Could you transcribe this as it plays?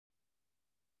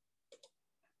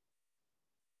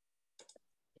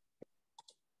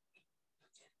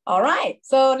All right,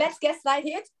 so let's get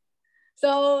started.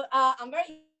 So I'm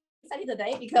very excited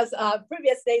today because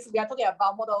previous days we are talking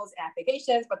about models and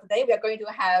applications, but today we are going to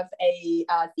have a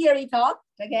theory talk,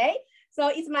 okay? So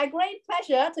it's my great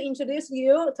pleasure to introduce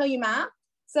you Tengyu Ma.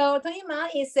 So Tengyu Ma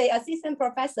is an assistant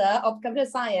professor of computer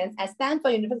science at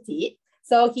Stanford University.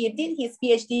 So he did his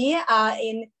PhD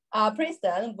in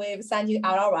Princeton with Sanju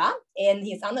Arora in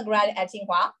his undergrad at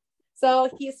Tsinghua.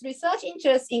 So his research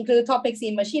interests include topics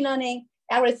in machine learning,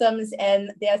 algorithms,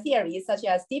 and their theories, such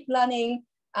as deep learning,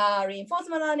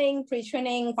 reinforcement learning,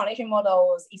 pre-training, foundation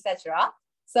models, etc.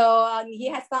 So he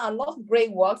has done a lot of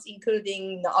great works,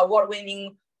 including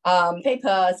award-winning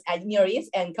papers at universities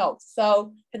and codes.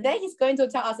 So today he's going to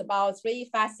tell us about 3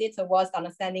 facets towards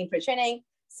understanding pre-training,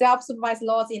 self-supervised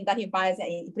loss, inductive bias,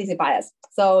 and implicit bias.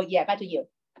 So yeah, back to you.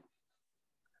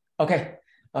 Okay,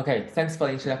 thanks for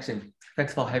the introduction.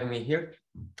 Thanks for having me here.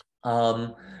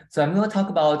 So I'm going to talk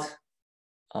about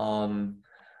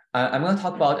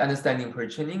understanding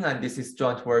pre-training, and this is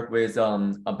joint work with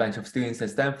a bunch of students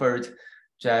at Stanford: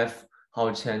 Jeff,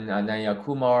 Hao Chen, Ananya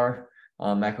Kumar,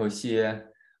 Michael Xie,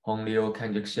 Hong Liu,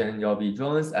 Kendrick Shen, Yobi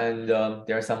Jones, and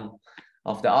there are some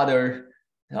of the other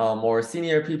more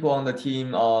senior people on the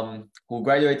team who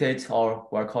graduated or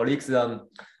who are colleagues at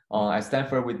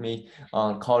Stanford with me,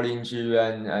 Colin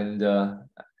Zhiyuan and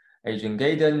Adrian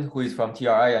Gaydon, who is from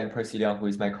TRI, and Percy Liang, who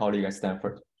is my colleague at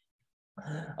Stanford.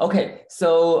 Okay,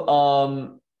 so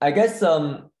I guess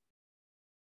I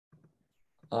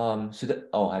don't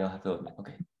have to.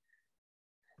 Okay,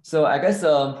 so I guess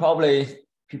probably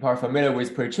people are familiar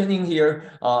with pre-training here.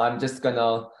 I'm just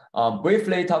gonna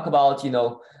briefly talk about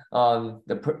the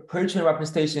pre-training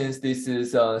representations. This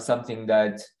is something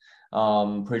that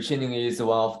pre-training is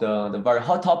one of the very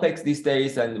hot topics these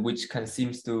days, and which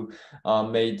seems to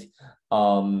make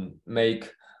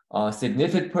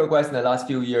significant progress in the last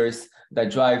few years that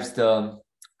drives the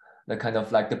kind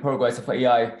of like the progress of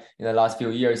AI in the last few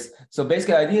years. So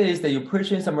basically, the idea is that you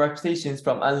pre-train some representations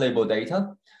from unlabeled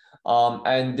data.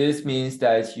 And this means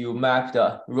that you map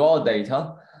the raw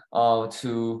data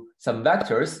to some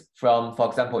vectors from, for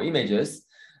example, images.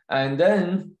 And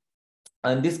then,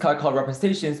 these are called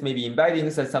representations, maybe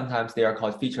embeddings, and sometimes they are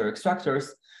called feature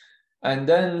extractors. And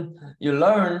then you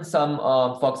learn some,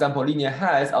 for example, linear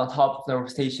heads on top of the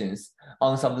representations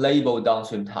on some labeled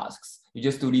downstream tasks. You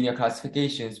just do linear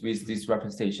classifications with these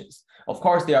representations. Of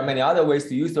course, there are many other ways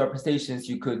to use the representations.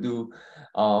 You could do,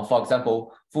 for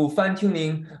example, full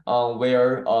fine-tuning,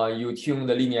 where you tune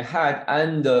the linear head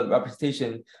and the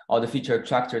representation or the feature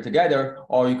extractor together,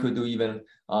 or you could do even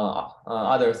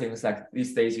other things like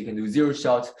these days you can do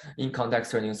zero-shot,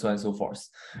 in-context learning, so on and so forth,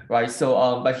 right?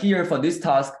 So, but here for this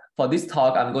task, for this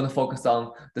talk, I'm going to focus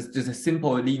on just a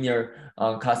simple linear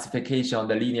classification on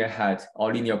the linear head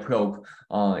or linear probe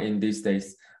in these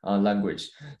days language.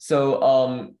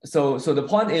 So, so the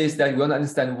point is that we want to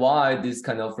understand why these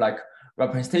kind of like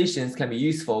representations can be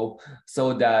useful,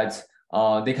 so that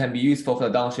they can be useful for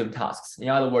the downstream tasks. In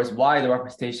other words, why the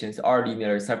representations are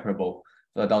linearly separable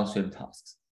for the downstream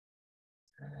tasks.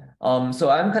 So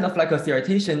I'm kind of like a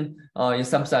theoretician in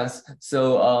some sense.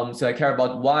 So, so I care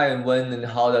about why and when and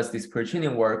how does this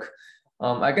pre-training work.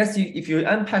 I guess if you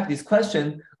unpack this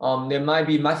question, there might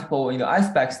be multiple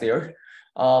aspects there.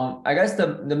 I guess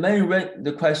the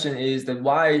main question is that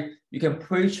why you can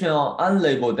pre-train on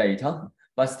unlabeled data,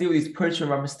 but still this pre-train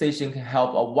representation can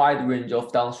help a wide range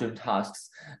of downstream tasks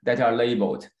that are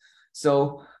labeled.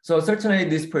 So certainly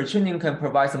this pre-training can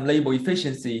provide some label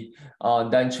efficiency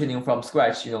than training from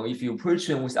scratch. If you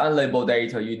pre-train with unlabeled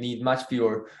data, you need much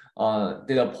fewer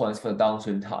data points for the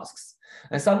downstream tasks.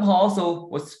 And somehow also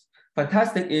what's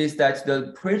fantastic is that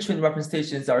the pre-trained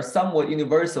representations are somewhat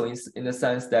universal in the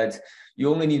sense that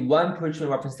you only need one pre-trained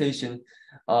representation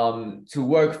to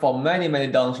work for many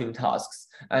downstream tasks.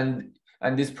 And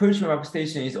this pre-trained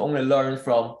representation is only learned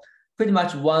from pretty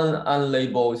much one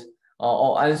unlabeled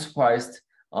or unsupervised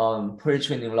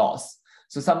pre-training loss.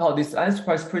 So somehow this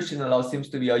unsupervised pre-training loss seems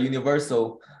to be a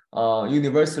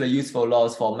universally useful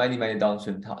loss for many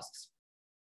downstream tasks.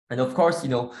 And of course,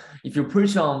 if you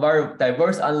pre-train on very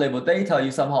diverse unlabeled data,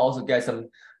 you somehow also get some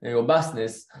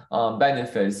robustness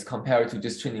benefits compared to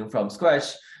just training from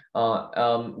scratch.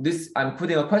 This I'm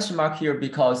putting a question mark here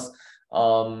because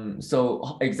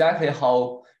so exactly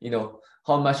how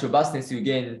much robustness you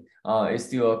gain is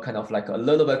still kind of like a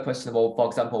little bit questionable. For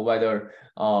example, whether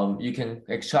you can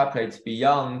extrapolate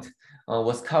beyond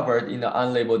what's covered in the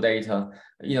unlabeled data.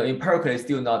 Empirically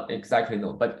still not exactly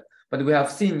known, but we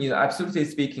have seen, absolutely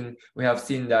speaking, we have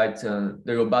seen that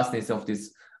the robustness of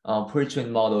these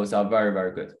pre-trained models are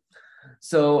very good.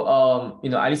 So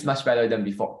at least much better than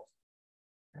before.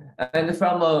 And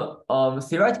from a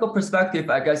theoretical perspective,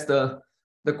 I guess the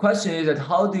question is that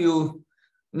how do you,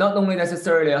 not only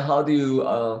necessarily how do you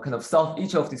kind of solve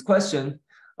each of these questions,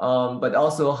 but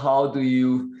also how do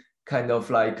you kind of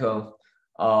like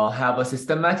have a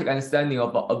systematic understanding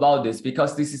about this,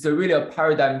 because this is really a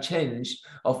paradigm change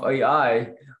of AI,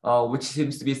 which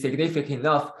seems to be significant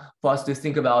enough for us to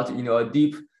think about, a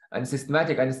deep and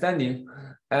systematic understanding.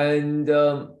 And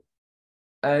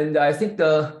I think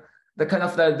the kind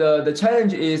of the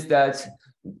challenge is that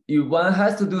one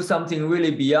has to do something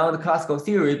really beyond classical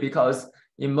theory, because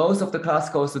in most of the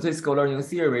classical statistical learning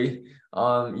theory,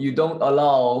 you don't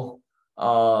allow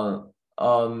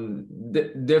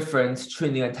different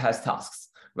training and test tasks,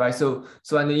 right? So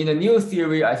in the new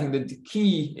theory, I think the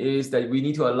key is that we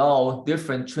need to allow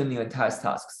different training and test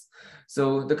tasks.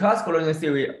 So the classical learning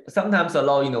theory sometimes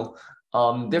allow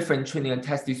different training and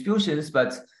test distributions,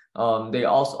 but they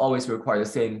also always require the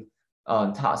same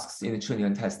tasks in the training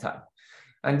and test time.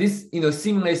 And this,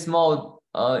 seemingly small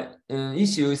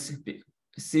issues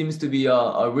seems to be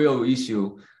a real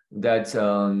issue that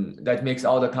that makes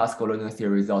all the classical learning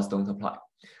theory results don't apply.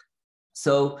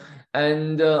 So,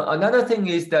 and another thing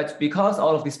is that because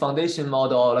all of these foundation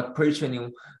model, like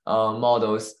pre-training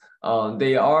models,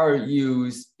 they are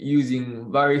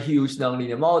using very huge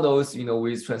nonlinear models,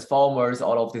 with transformers,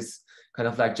 all of this kind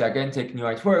of like gigantic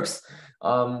neural networks.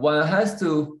 One has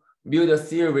to build a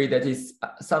theory that is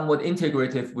somewhat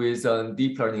integrative with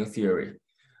deep learning theory,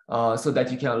 so that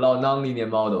you can allow nonlinear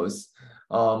models.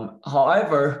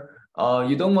 However,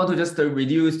 you don't want to just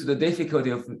reduce to the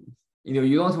difficulty of,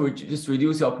 you don't want to just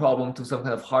reduce your problem to some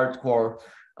kind of hardcore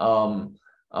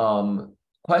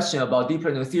question about deep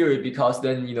learning theory, because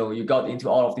then, you got into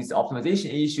all of these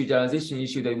optimization issue, generalization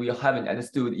issue that we haven't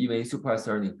understood even in supervised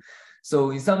learning.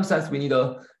 So in some sense, we need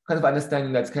a kind of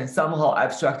understanding that can somehow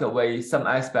abstract away some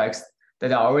aspects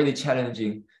that are already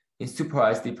challenging in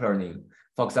supervised deep learning.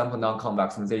 For example,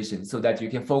 non-convex optimization, so that you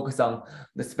can focus on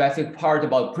the specific part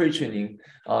about pre-training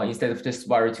instead of just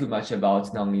worry too much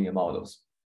about nonlinear models.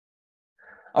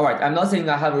 All right, I'm not saying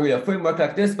I have really a framework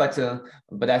like this, but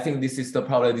I think this is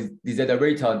probably the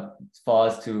desiderator for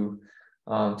us to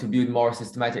build more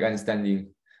systematic understanding,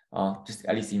 just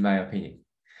at least in my opinion.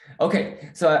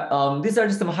 Okay, so these are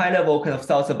just some high-level kind of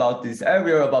thoughts about this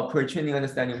area, about pre-training,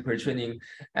 understanding pre-training,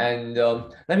 and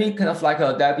let me kind of like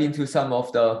dive into some of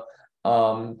the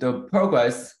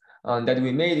progress that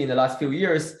we made in the last few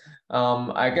years.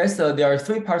 I guess there are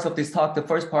three parts of this talk. The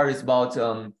first part is about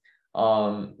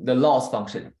the loss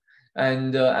function,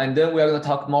 and then we are going to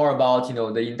talk more about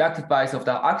the inductive bias of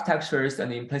the architectures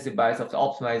and the implicit bias of the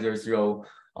optimizers role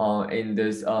in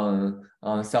this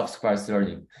self-supervised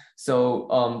learning. So,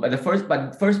 but the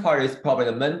first part is probably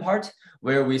the main part,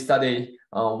 where we study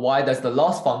why does the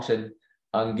loss function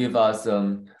give us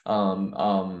what's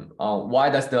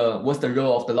the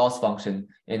role of the loss function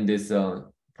in this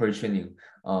pre-training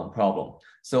problem.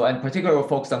 So, and particularly we'll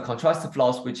focus on contrastive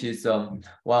loss, which is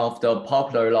one of the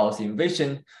popular laws in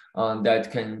vision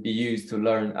that can be used to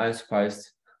learn unsupervised,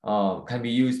 can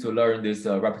be used to learn these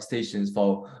representations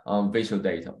for visual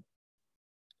data.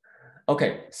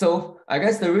 Okay, so I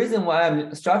guess the reason why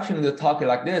I'm structuring the talk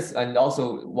like this, and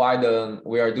also why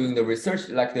we are doing the research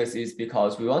like this, is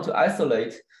because we want to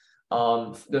isolate.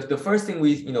 The first thing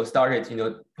we started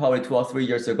probably 2 or 3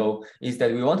 years ago is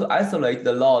that we want to isolate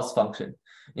the loss function.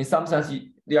 In some sense,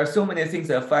 there are so many things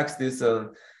that affects this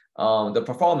the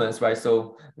performance, right?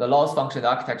 So the loss function,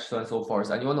 architecture, and so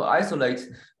forth, and you want to isolate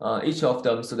each of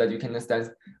them so that you can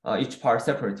understand each part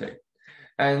separately.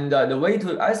 And the way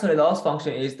to isolate the loss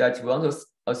function is that you want to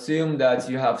assume that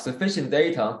you have sufficient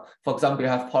data. For example, you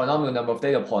have polynomial number of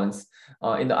data points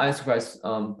in the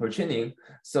unsupervised pre-training,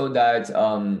 so that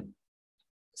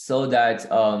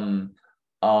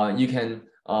you can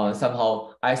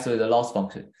somehow isolate the loss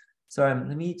function. Sorry,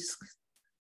 let me just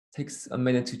take a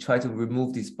minute to try to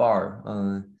remove this bar.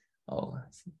 I'm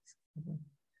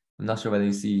not sure whether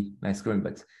you see my screen,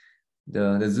 but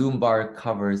the Zoom bar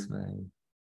covers my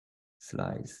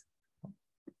slides.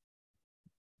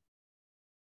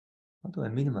 How do I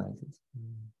minimize it?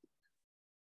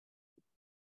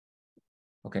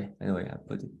 Okay, anyway, I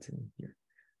put it here.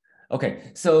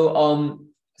 Okay, so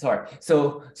sorry.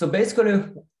 So basically,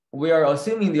 we are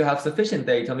assuming you have sufficient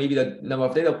data. Maybe the number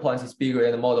of data points is bigger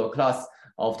than the model class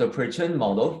of the pre-trained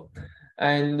model,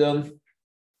 and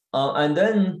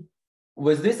then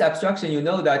with this abstraction, you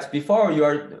know that before you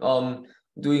are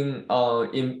doing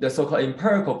in the so-called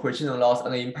empirical pre-training loss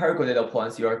and the empirical data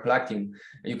points you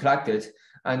collected,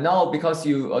 and now because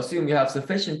you assume you have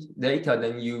sufficient data,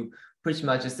 then you pretty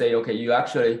much just say, okay, you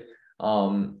actually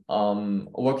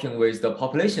working with the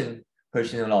population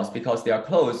positioning laws because they are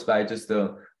closed by just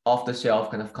the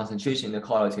off-the-shelf kind of concentration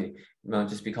inequality,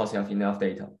 just because you have enough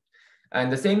data.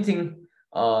 And the same thing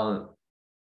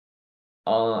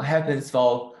happens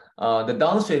for the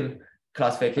downstream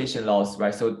classification laws,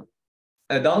 right? So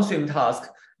a downstream task,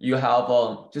 you have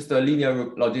just a linear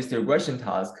logistic regression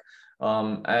task,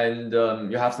 and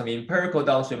you have some empirical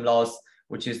downstream laws,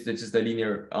 which is just the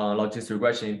linear logistic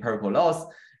regression empirical laws.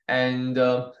 And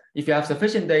if you have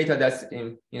sufficient data that's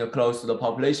close to the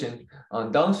population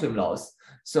downstream laws.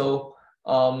 So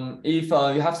if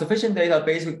you have sufficient data,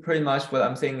 basically pretty much what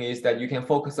I'm saying is that you can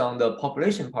focus on the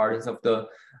population part instead of the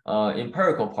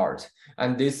empirical part.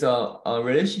 And this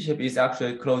relationship is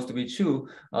actually close to be true,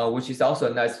 which is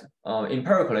also a nice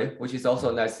empirically, which is also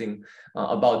a nice thing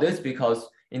about this, because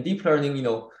in deep learning, in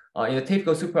a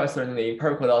typical supervised learning, the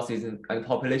empirical losses and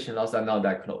population loss are not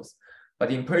that close. But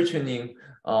in pre-training,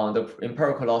 the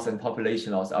empirical loss and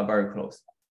population loss are very close.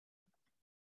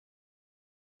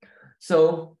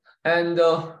 So, and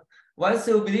once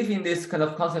you believe in this kind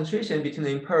of concentration between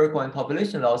the empirical and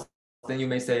population loss, then you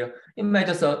may say, you may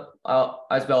just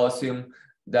as well assume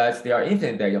that there are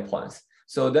infinite data points.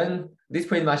 So then this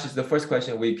pretty much is the first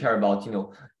question we care about.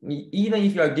 Even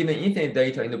if you are given infinite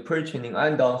data in the pre-training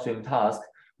and downstream tasks,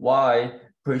 why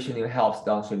pre-training helps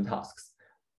downstream tasks?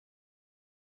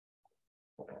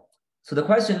 So the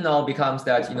question now becomes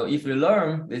that, if you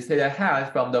learn this data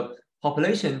hat from the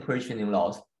population pre-training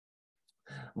laws,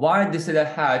 why this data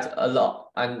hat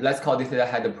and let's call this data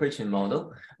hat the pre-training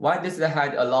model, why this data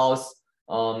hat allows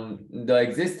the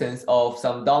existence of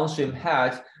some downstream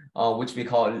hat, which we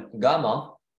call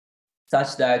gamma,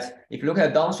 such that if you look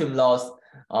at downstream laws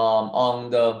on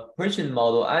the pre-training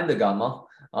model and the gamma,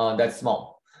 that's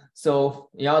small. So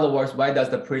in other words, why does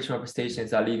the pre-training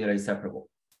representations are linearly separable?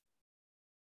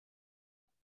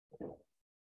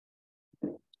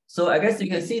 So I guess you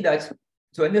can see that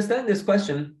to understand this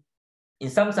question, in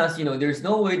some sense, there's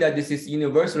no way that this is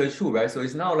universally true, right? So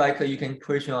it's not like you can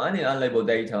pre-train on any unlabeled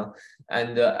data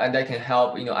and that can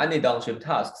help, any downstream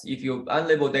tasks. If your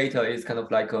unlabeled data is kind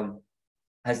of like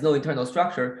has no internal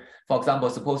structure, for example,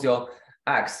 suppose your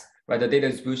X, right? The data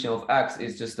distribution of X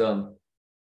is just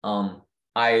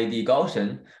IAD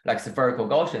Gaussian, like spherical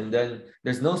Gaussian, then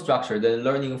there's no structure. Then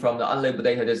learning from the unlabeled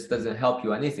data just doesn't help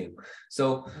you anything.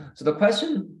 So the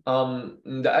question,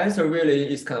 the answer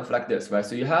really is kind of like this, right?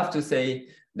 So you have to say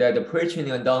that the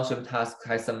pre-training and downstream task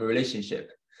has some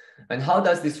relationship. And how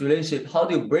does this relationship, how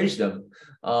do you bridge them?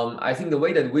 I think the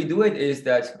way that we do it is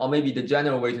that, or maybe the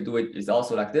general way to do it is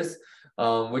also like this,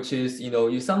 which is,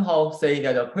 you somehow say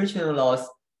that the pre-training laws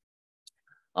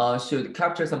should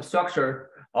capture some structure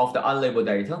of the unlabeled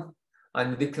data,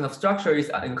 and this kind of structure is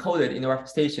encoded in the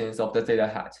representations of the theta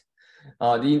hat,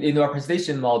 in the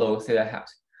representation model theta hat,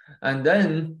 and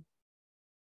then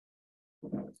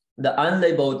the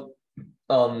unlabeled,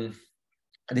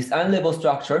 this unlabeled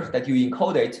structure that you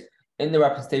encoded in the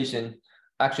representation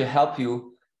actually help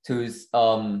you to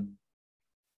solve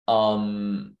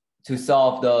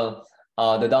the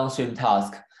downstream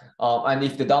task, and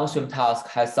if the downstream task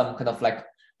has some kind of like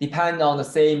depend on the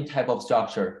same type of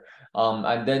structure,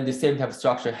 and then the same type of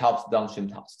structure helps downstream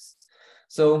tasks.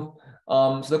 So,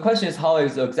 so the question is how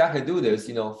is exactly do this,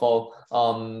 for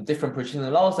different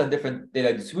pre-training laws and different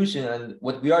data distribution. And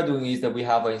what we are doing is that we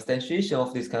have an instantiation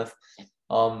of this kind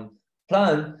of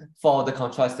plan for the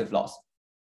contrastive laws.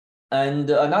 And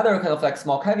another kind of like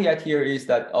small caveat here is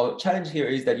that, or challenge here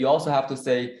is that you also have to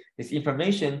say this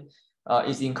information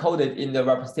is encoded in the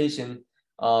representation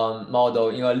model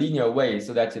in a linear way,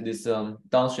 so that this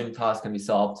downstream task can be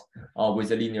solved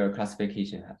with a linear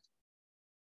classification hat.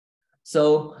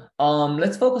 So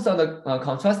let's focus on the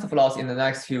contrastive laws in the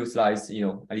next few slides,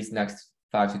 at least next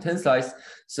 5 to 10 slides.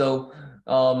 So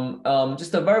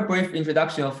just a very brief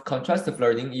introduction of contrastive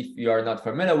learning if you are not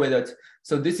familiar with it.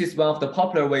 So this is one of the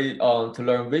popular way to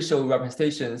learn visual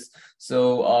representations.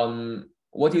 So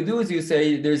what you do is you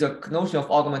say there's a notion of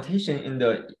augmentation in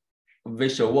the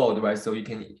visual world, right? So you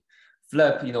can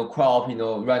flip, crop,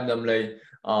 randomly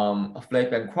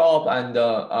flip and crop and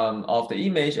of the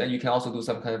image, and you can also do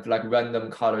some kind of like random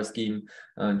color scheme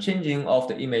changing of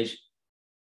the image.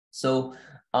 So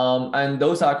and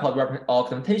those are called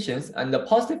augmentations. And the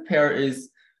positive pair is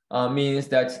means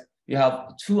that you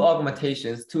have two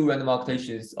augmentations, two random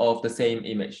augmentations of the same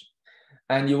image,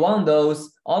 and you want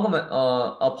those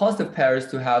positive pairs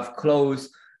to have close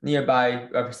nearby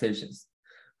representations.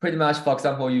 Pretty much, for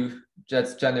example, you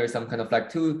just generate some kind of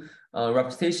like two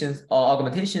representations or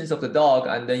augmentations of the dog,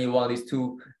 and then you want these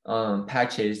two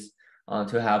patches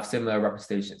to have similar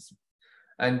representations.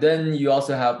 And then you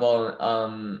also have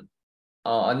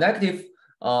a negative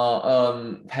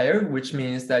pair, which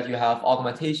means that you have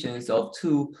augmentations of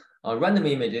two random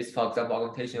images, for example,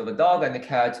 augmentation of a dog and a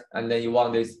cat, and then you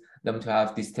want them to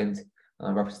have distinct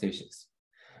representations.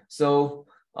 So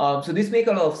this makes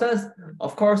a lot of sense.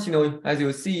 Of course, as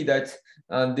you see that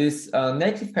these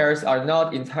negative pairs are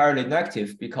not entirely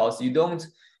negative because you don't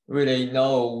really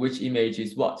know which image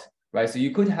is what, right? So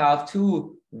you could have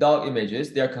two dog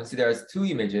images, they are considered as two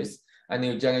images, and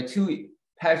you generate two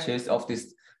patches of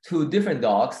these two different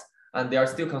dogs, and they are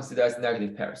still considered as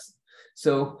negative pairs.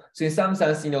 So in some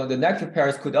sense, the negative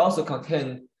pairs could also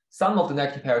contain some of the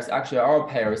negative pairs actually are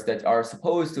pairs that are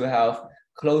supposed to have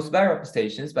close by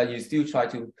representations, but you still try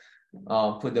to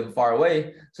put them far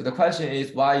away. So the question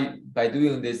is why, by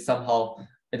doing this, somehow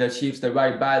it achieves the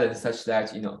right balance such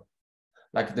that,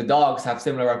 like the dogs have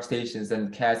similar representations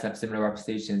and cats have similar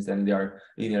representations and they are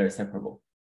linearly separable.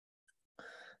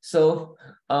 So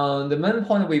the main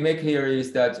point we make here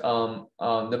is that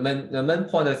the main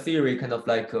point of theory kind of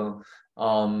like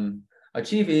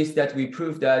achieve is that we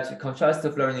prove that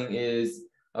contrastive learning is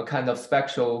a kind of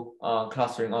spectral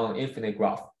clustering on an infinite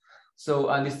graph. So,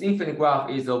 and this infinite graph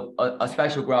is a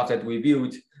spectral graph that we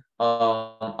built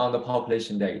on the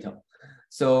population data.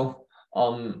 So,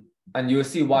 and you'll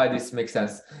see why this makes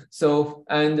sense. So,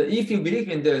 and if you believe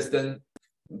in this, then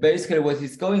basically what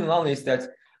is going on is that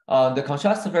the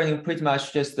contrastive learning pretty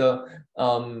much just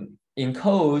encode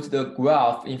the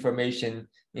graph information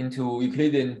into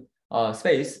Euclidean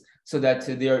space, so that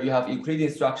there you have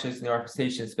Euclidean structures in the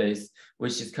representation space,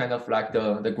 which is kind of like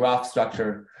the graph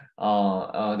structure,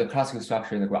 the classical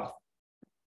structure in the graph.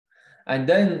 And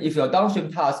then if your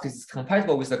downstream task is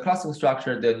compatible with the classical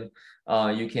structure, then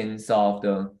you can solve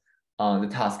the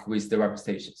task with the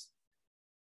representations.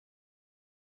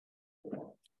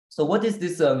 So what is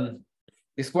this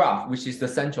this graph, which is the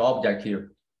central object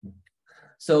here?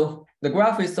 So the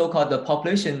graph is so-called the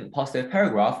population positive pair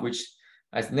graph, which,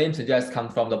 as the name suggests,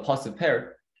 comes from the positive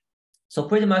pair. So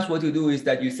pretty much what you do is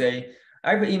that you say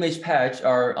every image patch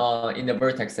are in the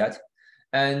vertex set,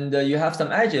 and you have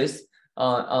some edges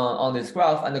on this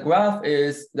graph, and the graph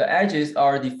is the edges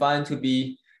are defined to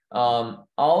be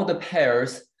all the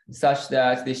pairs such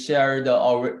that they share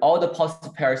all the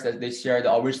positive pairs that they share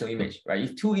the original image, right?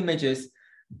 If two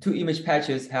image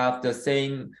patches have the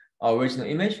same original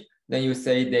image, then you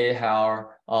say they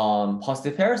are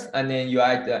positive pairs, and then you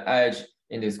add the edge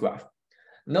in this graph.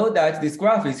 Note that this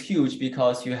graph is huge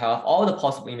because you have all the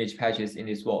possible image patches in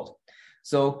this world.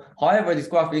 So, however, this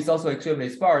graph is also extremely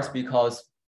sparse because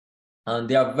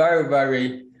there are very,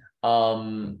 very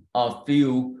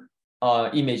few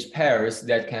image pairs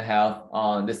that can have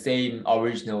the same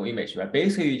original image, right?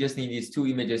 Basically, you just need these two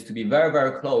images to be very,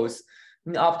 very close,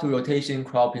 up to rotation,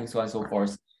 cropping, so on and so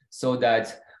forth, so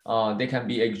that they can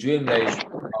be extremely,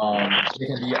 they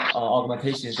can be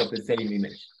augmentations of the same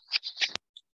image.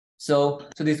 So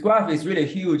this graph is really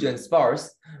huge and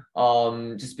sparse,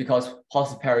 just because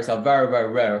positive pairs are very,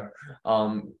 very rare.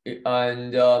 And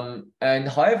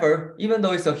however, even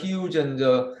though it's a huge and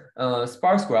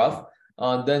sparse graph,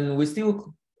 then we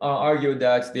still argue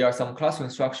that there are some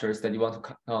clustering structures that you want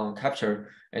to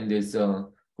capture in this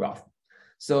graph.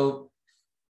 So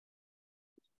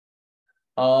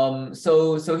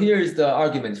here is the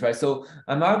argument, right? So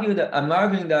I'm arguing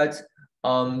that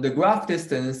the graph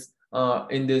distance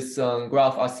in this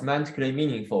graph are semantically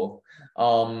meaningful,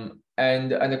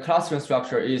 and the clustering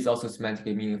structure is also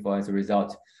semantically meaningful as a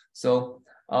result. So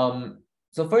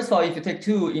first of all, if you take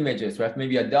two images, right,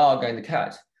 maybe a dog and a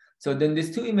cat, so then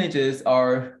these two images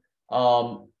are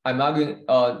I'm arguing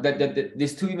that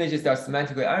these two images are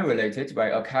semantically unrelated,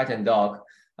 right? A cat and dog.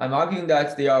 I'm arguing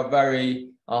that they are very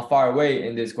far away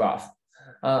in this graph.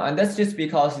 And that's just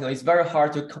because it's very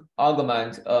hard to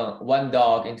augment one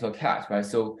dog into a cat, right?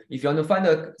 So if you want to find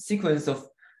a sequence of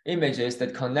images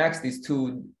that connects these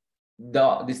two,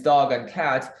 this dog and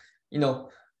cat,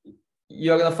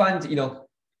 you're gonna find,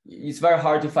 it's very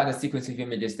hard to find a sequence of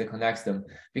images that connects them,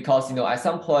 because at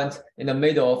some point in the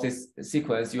middle of this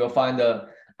sequence, you will find a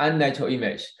unnatural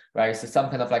image, right? So some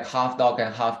kind of like half dog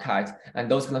and half cat, and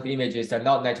those kind of images are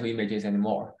not natural images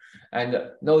anymore.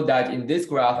 And note that in this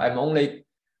graph, I'm only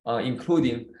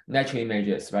including natural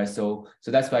images, right? So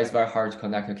that's why it's very hard to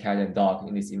connect a cat and dog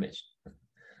in this image.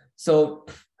 So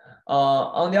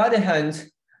on the other hand,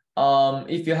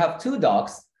 if you have two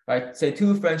dogs, right? Say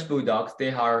two French bulldogs,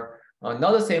 they are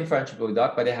not the same French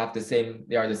bulldog, but they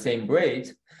are the same breed.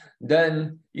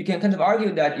 Then you can kind of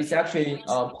argue that it's actually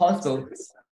possible.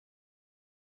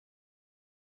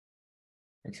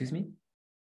 Excuse me.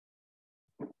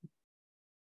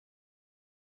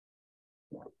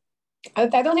 I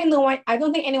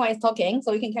don't think anyone is talking,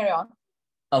 so you can carry on.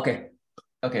 Okay.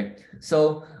 Okay,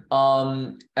 so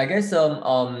I guess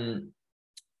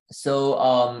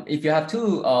if you have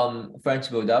two French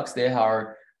bulldogs, they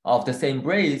are of the same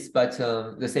breeds, but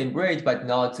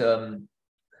not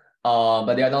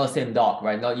but they are not the same dog,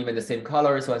 right? Not even the same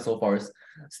color, so on and so forth.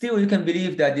 Still, you can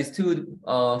believe that these two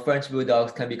French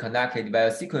bulldogs can be connected by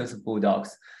a sequence of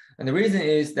bulldogs, and the reason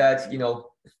is that, you know,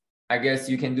 I guess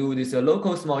you can do this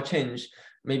local small change.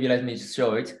 Maybe let me just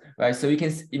show it, right? So you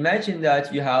can imagine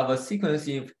that you have a sequence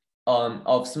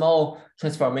of small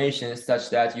transformations such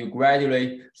that you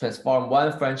gradually transform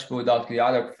one French bulldog to the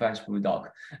other French bulldog.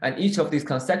 And each of these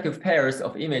consecutive pairs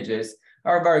of images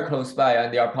are very close by,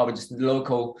 and they are probably just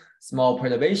local small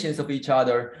perturbations of each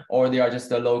other, or they are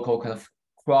just a local kind of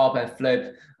crop and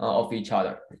flip of each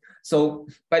other. So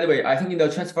by the way, I think in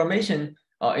the transformation,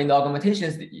 in the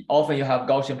augmentations, often you have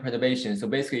Gaussian perturbation. So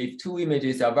basically, if two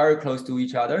images are very close to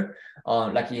each other,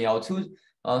 like in L2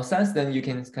 sense, then you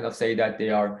can kind of say that they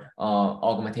are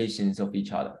augmentations of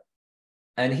each other.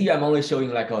 And here I'm only showing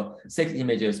like 6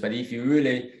 images, but if you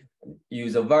really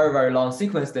use a very, very long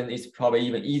sequence, then it's probably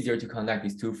even easier to connect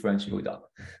these two French bulldogs.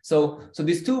 So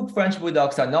these two French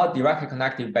bulldogs are not directly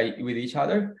connected with each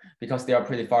other because they are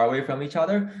pretty far away from each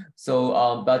other.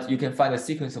 So, but you can find a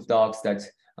sequence of dogs that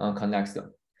connects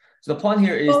them. So the point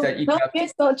here is that if you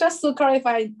have... So just to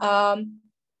clarify,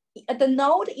 the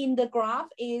node in the graph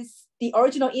is the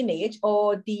original image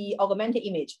or the augmented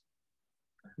image?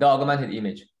 The augmented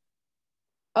image.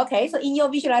 Okay, so in your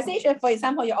visualization, for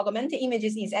example, your augmented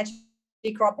images is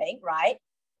actually cropping, right?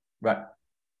 Right.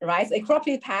 Right, so a cropped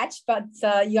patch, but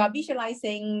you are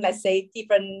visualizing, let's say,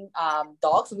 different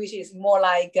dogs, which is more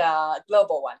like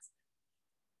global ones.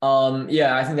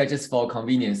 Yeah, I think that's just for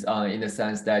convenience, in the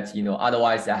sense that, you know,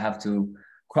 otherwise I have to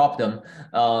crop them.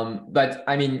 But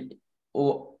I mean,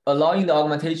 allowing the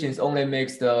augmentations only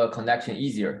makes the connection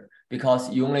easier because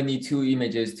you only need 2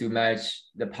 images to match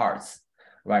the parts,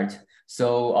 right?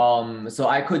 So so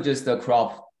I could just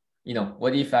crop, you know,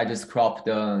 what if I just crop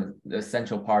the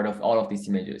central part of all of these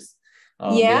images?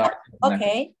 Yeah,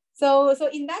 okay. So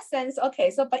in that sense, okay,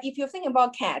 so but if you think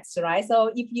about cats, right?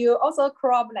 So if you also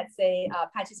crop, let's say,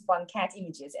 patches from cat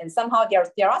images, and somehow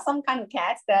there are some kind of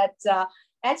cats that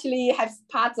actually have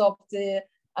parts of the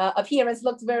appearance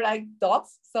looks very like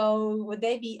dogs. So would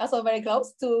they be also very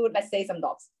close to, let's say, some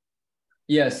dogs?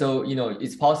 Yeah, so, you know,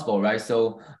 it's possible, right?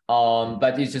 So,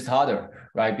 but it's just harder,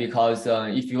 right? Because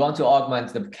if you want to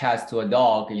augment the cat to a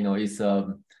dog, you know, it's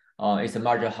a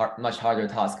much harder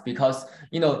task because,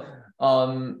 you know,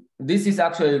 this is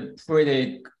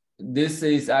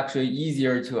actually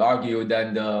easier to argue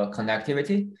than the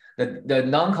connectivity. The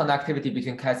non-connectivity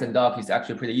between cats and dogs is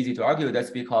actually pretty easy to argue.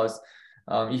 That's because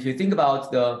if you think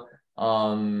about the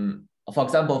for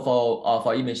example, for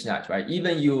ImageNet, right?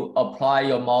 Even you apply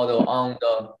your model on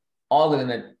the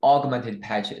augmented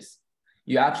patches,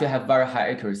 you actually have very high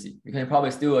accuracy. You can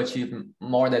probably still achieve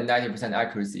more than 90%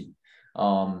 accuracy.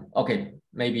 Okay,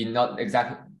 maybe not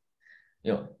exactly,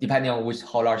 you know, depending on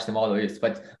how large the model is,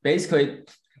 but basically,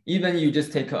 even you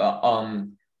just take a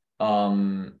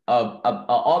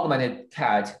augmented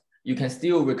cat, you can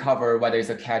still recover whether it's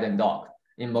a cat and dog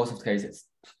in most of the cases.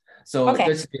 So okay,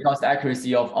 just because the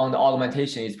accuracy on the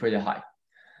augmentation is pretty high.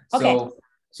 So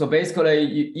so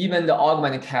basically, even the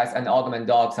augmented cats and augmented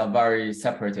dogs are very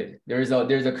separated. There's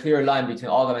a clear line between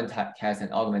augmented cats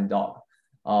and augmented dog.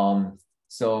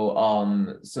 So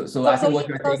I think what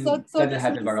you're saying doesn't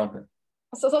happen very often.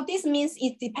 So this means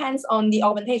it depends on the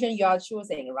augmentation you are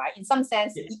choosing, right? In some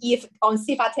sense, if on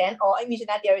CIFAR 10 or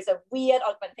ImageNet there is a weird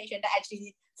augmentation that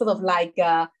actually sort of like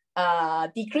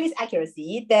decrease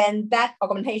accuracy, then that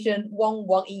augmentation won't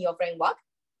work in your framework.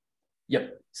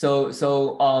 Yep. So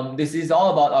this is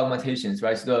all about augmentations,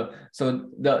 right? So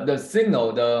the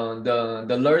signal,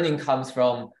 the learning comes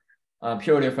from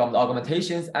purely from the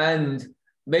augmentations, and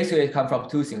basically it comes from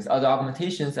 2 things: the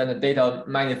augmentations and the data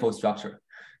manifold structure.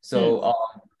 So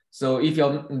so if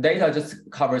your data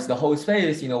just covers the whole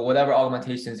space, you know, whatever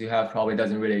augmentations you have probably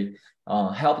doesn't really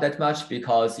help that much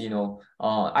because, you know,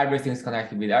 everything's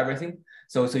connected with everything.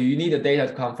 So you need the data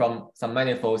to come from some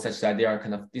manifold such that they are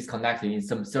kind of disconnected in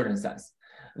some certain sense.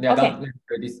 They are not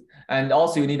this, and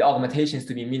also you need augmentations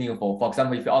to be meaningful. For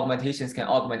example, if your augmentations can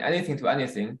augment anything to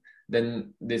anything,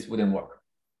 then this wouldn't work.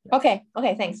 Okay,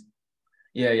 thanks.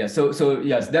 Yeah. So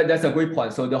yes, that's a great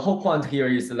point. So the whole point here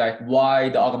is like why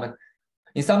the augment.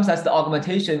 In some sense, the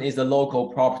augmentation is a local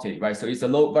property, right? So it's a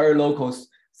very local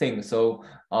thing. So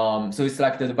so it's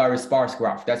like the very sparse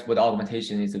graph. That's what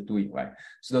augmentation is doing, right?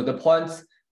 So the point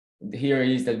here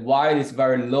is that why this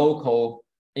very local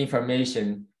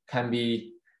information can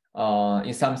be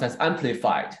in some sense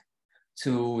amplified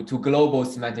to global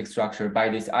semantic structure by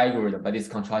this algorithm, by this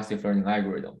contrastive learning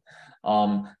algorithm.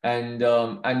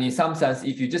 And in some sense,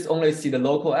 if you just only see the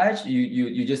local edge,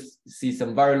 you just see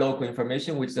some very local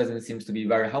information, which doesn't seem to be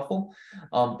very helpful.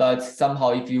 But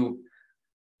somehow, if you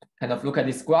kind of look at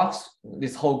this graph,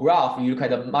 this whole graph, you look at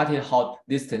the multi-hop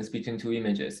distance between two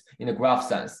images in the graph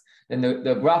sense, then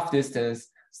the graph distance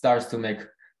starts to make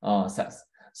sense.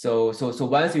 So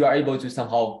once you are able to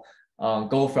somehow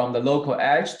go from the local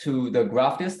edge to the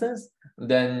graph distance,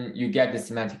 then you get the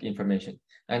semantic information.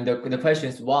 And the question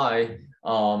is why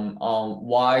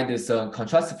this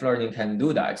contrastive learning can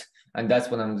do that, and that's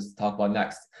what I'm going to talk about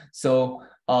next. So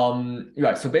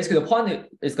right, so basically the point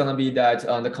is going to be that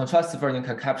the contrastive learning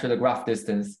can capture the graph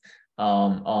distance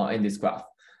in this graph.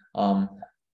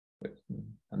 Wait,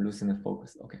 I'm losing the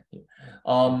focus. Okay.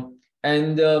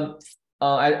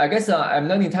 I guess I'm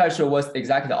not entirely sure what's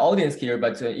exactly the audience here,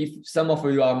 but if some of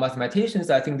you are mathematicians,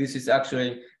 I think this is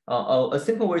actually a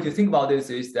simple way to think about this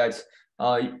is that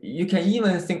you can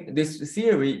even think this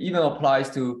theory even applies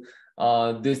to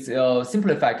this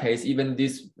simplified case. Even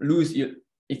this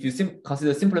if you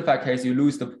consider simplified case, you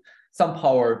lose some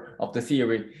power of the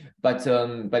theory. But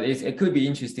it could be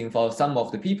interesting for some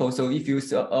of the people. So if you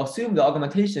assume the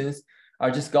augmentations are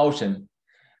just Gaussian,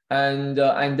 and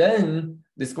then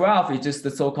this graph is just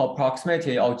the so-called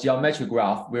proximity or geometric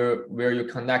graph where you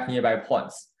connect nearby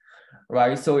points,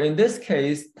 right? So in this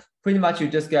case, pretty much you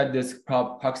just get this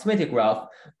proximity graph,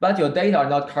 but your data are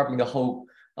not covering the whole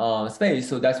space.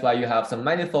 So that's why you have some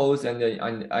manifolds and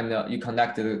you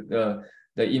connect the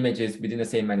images within the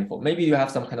same manifold. Maybe you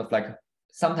have some kind of like,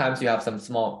 sometimes you have some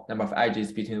small number of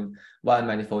edges between one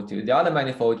manifold to the other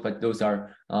manifold, but those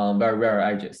are very rare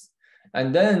edges.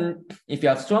 And then if you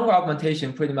have stronger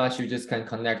augmentation, pretty much you just can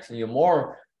connect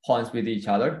more points with each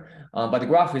other, but the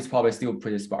graph is probably still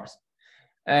pretty sparse.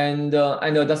 And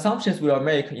the assumptions we will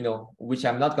make, which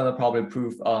I'm not going to probably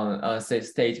prove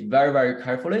state very, very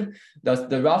carefully.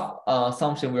 The rough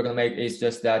assumption we're going to make is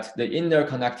just that the inner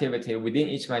connectivity within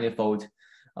each manifold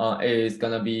is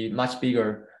going to be much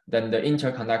bigger than the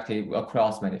interconnectivity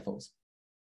across manifolds.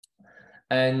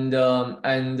 And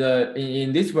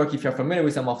in this work, if you're familiar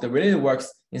with some of the related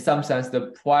works, in some sense,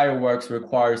 the prior works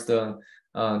requires the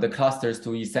clusters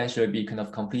to essentially be kind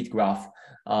of complete graph,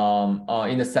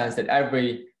 in the sense that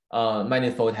every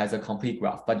manifold has a complete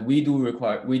graph. But we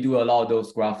do allow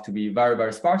those graphs to be very,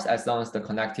 very sparse as long as the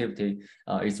connectivity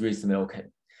is reasonably okay.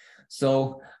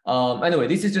 So anyway,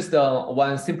 this is just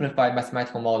one simplified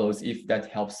mathematical models if that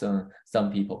helps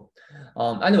some people.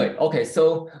 Anyway, okay,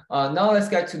 so now let's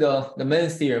get to the main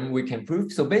theorem we can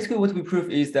prove. So basically what we prove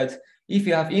is that if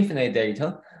you have infinite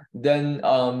data, then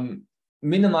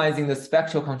minimizing the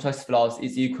spectral contrast loss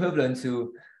is equivalent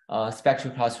to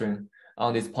spectral clustering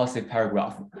on this positive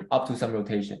paragraph up to some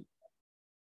rotation.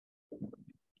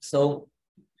 So,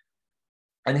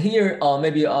 and here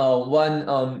maybe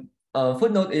one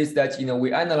footnote is that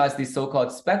we analyze this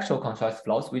so-called spectral contrast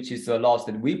loss, which is a loss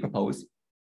that we propose,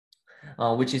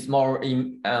 which is more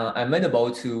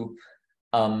amenable to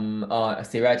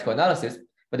theoretical analysis.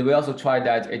 But we also tried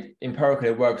that it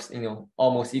empirically works,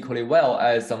 almost equally well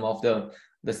as some of the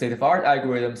state-of-art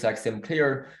algorithms like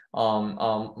SimClear,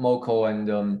 MoCo, and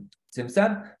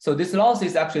SimSam. So this loss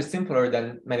is actually simpler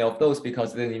than many of those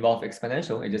because it doesn't involve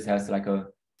exponential. It just has like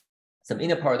some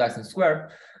inner products and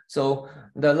square. So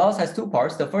the loss has two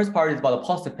parts. The first part is about a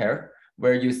positive pair,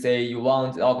 where you say you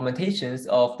want augmentations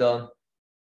of the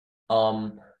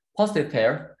positive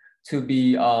pair to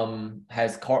be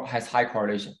has high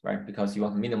correlation, right? Because you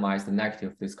want to minimize the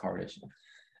negative of this correlation.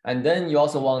 And then you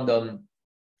also want the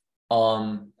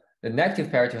negative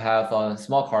pair to have a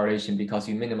small correlation because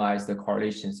you minimize the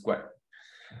correlation square.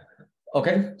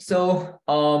 Okay, so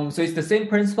it's the same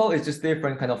principle. It's just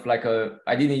different kind of like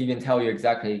I didn't even tell you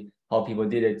exactly how people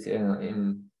did it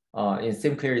in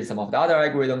SimClear in some of the other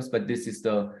algorithms, but this is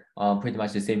the pretty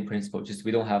much the same principle. Just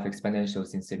we don't have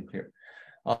exponentials in SimClear.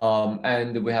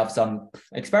 And we have some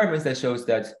experiments that shows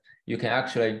that you can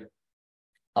actually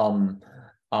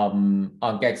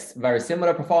get very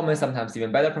similar performance, sometimes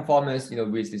even better performance,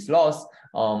 with this loss.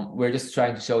 We're just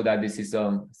trying to show that this is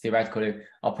theoretically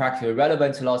a practically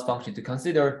relevant loss function to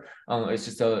consider. It's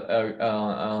just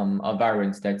a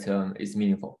variance that is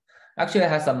meaningful. Actually, it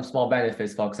has some small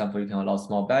benefits. For example, you can allow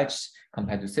small batch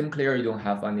compared to SimClear. You don't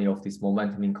have any of this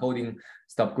momentum encoding,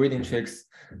 stop grading tricks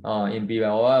in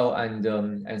BYOL and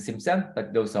SimSam,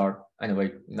 but those are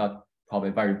anyway not probably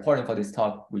very important for this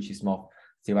talk, which is more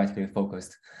theoretically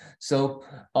focused. So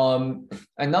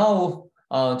and now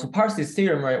to parse this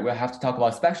theorem, right, we have to talk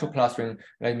about spectral clustering.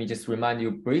 Let me just remind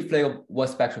you briefly of what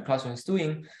spectral clustering is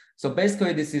doing. So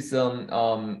basically, this is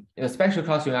spectral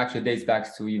clustering actually dates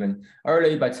back to even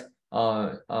early, but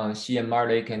Xi and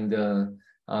Marlik and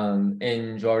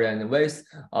in Jordan and Weiss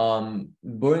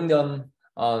bring them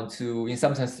to, in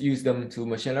some sense, use them to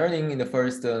machine learning in the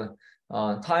first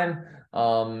time.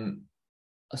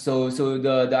 So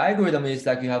the algorithm is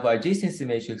like you have a adjacency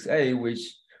matrix A, which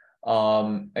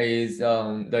is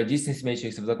the adjacency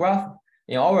matrix of the graph.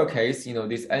 In our case,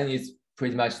 this N is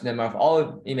pretty much the number of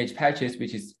all image patches,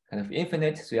 which is kind of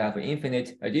infinite. So you have an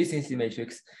infinite adjacency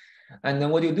matrix. And then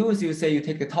what you do is you say you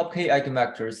take the top k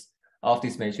eigenvectors of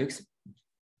this matrix.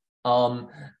 And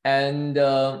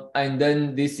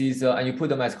then this is, and you put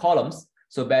them as columns.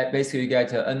 So basically you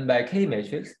get an n by k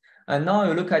matrix. And now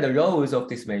you look at the rows of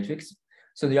this matrix.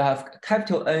 So you have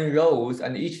capital N rows,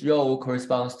 and each row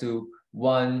corresponds to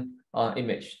one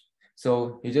image.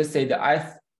 So you just say the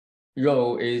ith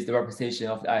row is the representation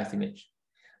of the ith image.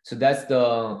 So that's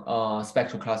the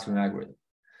spectral clustering algorithm.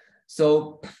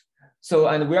 So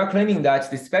and we are claiming that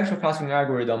the spectral clustering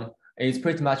algorithm is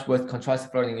pretty much what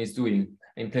contrastive learning is doing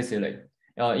implicitly,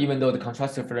 even though the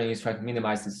contrastive learning is trying to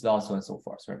minimize this loss and so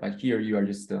forth, right? But here you are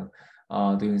just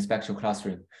doing spectral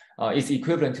clustering. It's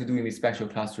equivalent to doing the spectral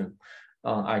clustering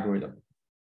algorithm.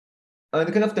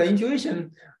 And kind of the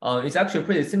intuition is actually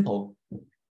pretty simple.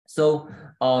 So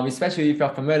especially if you're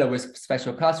familiar with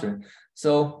spectral clustering.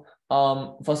 So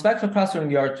for spectral clustering,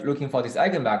 we are looking for these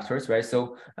eigenvectors, right?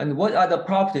 So, and what are the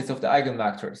properties of the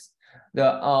eigenvectors?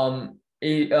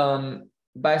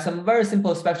 By some very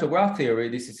simple spectral graph theory,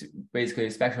 this is basically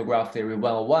spectral graph theory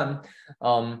 101.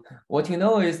 What you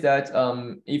know is that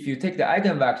if you take the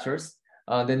eigenvectors,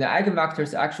 then the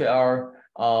eigenvectors actually are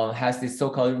has this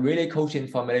so-called Rayleigh quotient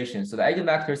formulation. So the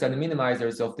eigenvectors are the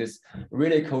minimizers of this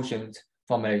Rayleigh quotient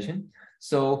formulation.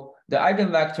 So the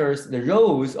eigenvectors, the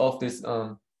rows of this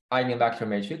eigenvector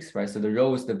matrix, right? So the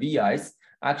rows, the VIs,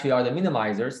 actually are the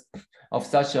minimizers of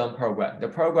such a program. The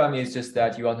program is just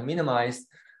that you want to minimize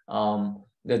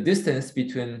the distance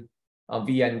between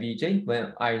V and Vj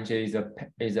when I and j is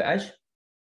a edge.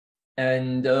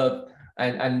 And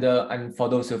for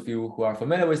those of you who are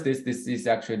familiar with this, this is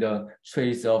actually the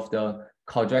trace of the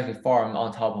quadratic form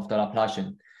on top of the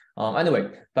Laplacian. Anyway,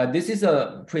 but this is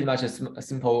pretty much a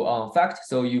simple fact.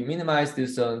 So you minimize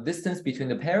this distance between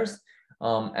the pairs,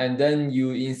 and then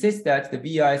you insist that the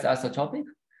VIs are isotropic,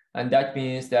 and that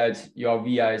means that your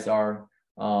VIs are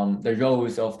the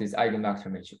rows of this eigenvector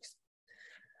matrix.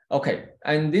 Okay,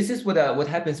 and this is what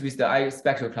happens with the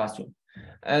spectral clustering.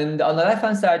 And on the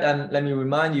left-hand side, let me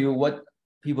remind you what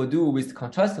people do with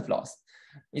contrastive loss.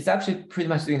 It's actually pretty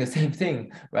much doing the same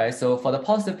thing, right? So for the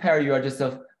positive pair, you are just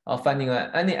finding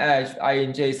any edge I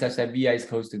and j such that Vi is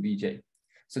close to Vj.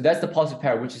 So that's the positive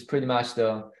pair, which is pretty much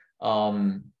the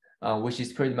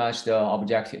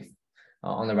objective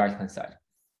on the right-hand side.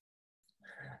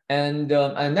 And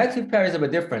a negative pair is a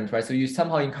bit different, right? So you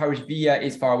somehow encourage Vi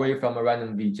is far away from a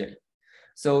random Vj.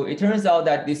 So it turns out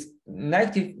that this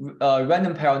negative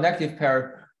random pair or negative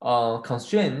pair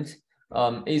constraint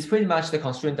is pretty much the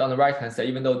constraint on the right-hand side,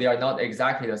 even though they are not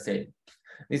exactly the same.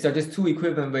 These are just two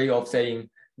equivalent ways of saying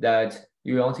that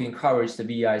you want to encourage the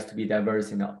VIs to be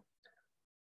diverse enough.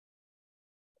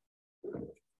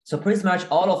 So pretty much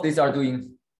all of these are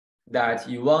doing that.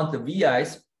 You want the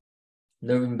VIs,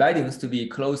 the embeddings, to be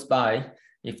close by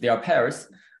if they are pairs,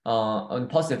 on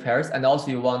positive pairs, and also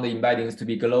you want the embeddings to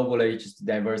be globally just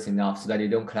diverse enough so that they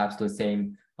don't collapse to the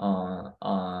same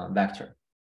vector.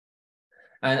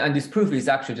 And this proof is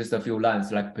actually just a few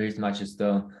lines, like pretty much just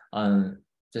the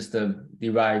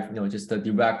derived, just the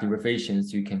direct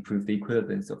derivations. You can prove the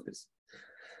equivalence of this.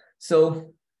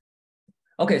 So,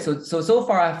 okay, so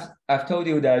far I've told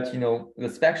you that the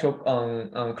spectral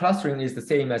clustering is the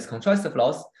same as contrastive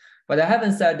loss, but I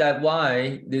haven't said that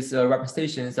why these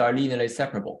representations are linearly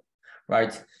separable,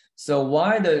 right? So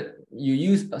why you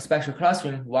use a spectral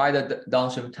clustering, why the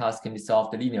downstream task can be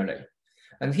solved linearly?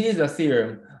 And here's a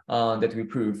theorem that we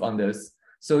prove on this.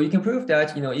 So you can prove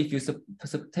that if you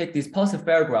take this positive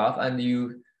paragraph and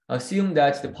you assume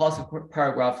that the positive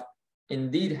paragraph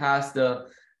indeed has the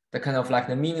kind of like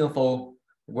the meaningful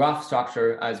graph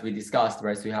structure as we discussed,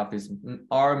 right? So you have these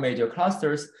R major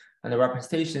clusters, and the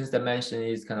representations dimension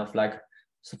is kind of like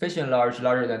sufficiently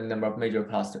larger than the number of major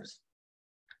clusters.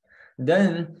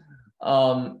 Then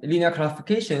linear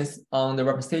classifications on the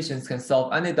representations can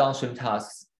solve any downstream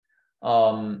tasks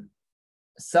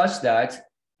such that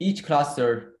each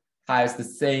cluster has the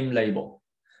same label.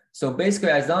 So basically,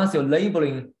 as long as your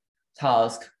labeling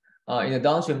task in a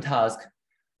downstream task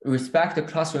respect the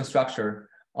clustering structure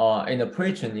in the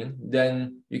pre-training,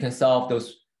 then you can solve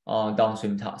those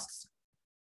downstream tasks.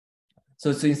 So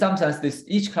in some sense,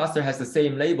 each cluster has the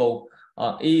same label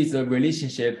is a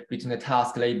relationship between the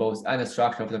task labels and the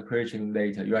structure of the pre-training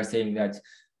data. You are saying that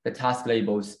the task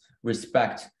labels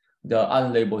respect the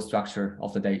unlabeled structure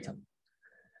of the data.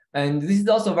 And this is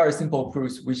also very simple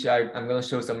proofs, which I'm going to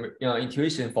show some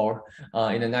intuition for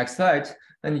in the next slide.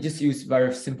 And you just use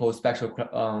very simple spectral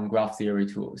graph theory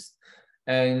tools.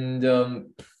 And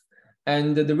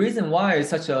the reason why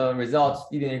such a result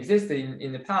didn't exist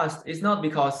in the past is not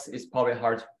because it's probably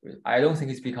hard. I don't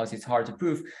think it's because it's hard to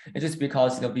prove. It's just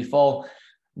because before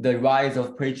the rise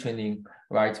of pre-training,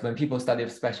 right? When people study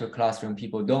spectral clustering,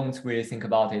 people don't really think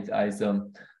about it as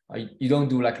you don't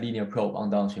do like linear probe on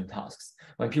downstream tasks.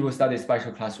 When people study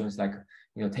spectral clusterings like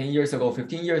 10 years ago,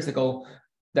 15 years ago,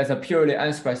 that's a purely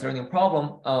unsupervised learning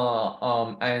problem,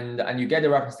 and you get the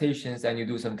representations and you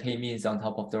do some k-means on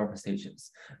top of the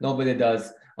representations. Nobody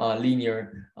does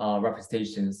linear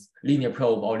representations, linear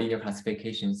probe or linear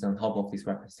classifications on top of these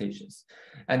representations.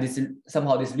 And this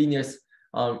somehow this linear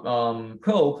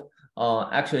probe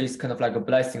actually is kind of like a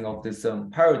blessing of this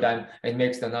paradigm. It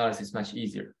makes the analysis much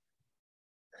easier.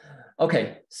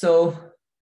 Okay, so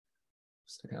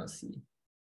let's see.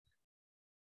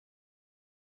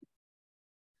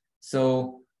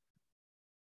 So,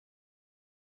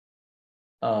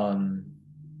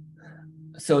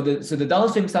 so the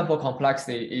downstream sample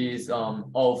complexity is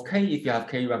of k if you have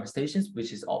k representations,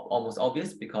 which is almost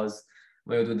obvious because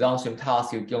when you do downstream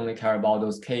tasks, you only care about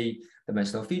those k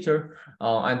dimensional feature,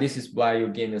 and this is why you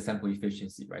gain the sample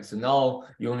efficiency, right? So now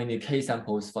you only need k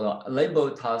samples for the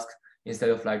labeled task instead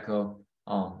of like a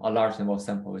large number of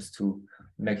samples to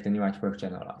make the neural network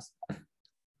generalized.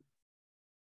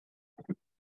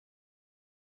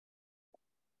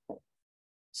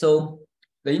 So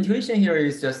the intuition here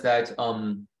is just that,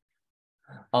 so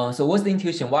what's the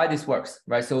intuition, why this works,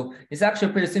 right? So it's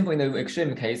actually pretty simple in the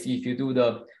extreme case. If you do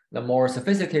the more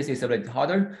sophisticated case, it's a bit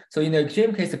harder. So in the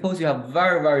extreme case, suppose you have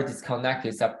very, very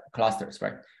disconnected subclusters,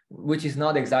 right? Which is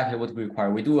not exactly what we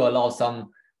require. We do allow some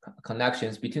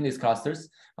connections between these clusters,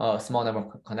 a small number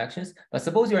of connections. But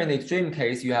suppose you're in the extreme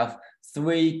case, you have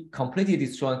 3 completely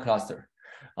disjoint clusters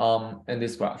in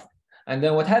this graph. And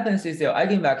then what happens is your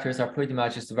eigenvectors are pretty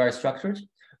much just very structured.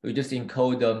 We just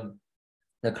encode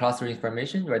the cluster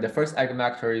information, right? The first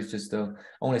eigenvector is just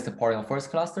only supporting the first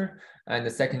cluster, and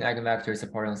the second eigenvector is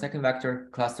supporting the second vector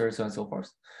cluster, so on and so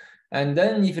forth. And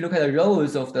then if you look at the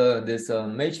rows of this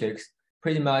matrix,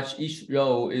 pretty much each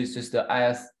row is just the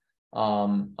ith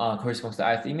corresponds to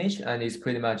ith image, and it's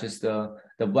pretty much just the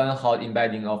one-hot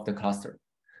embedding of the cluster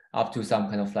up to some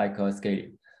kind of like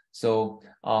scaling. So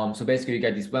so basically you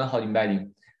get this one-hot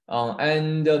embedding,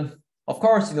 and of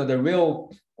course the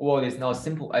real world is not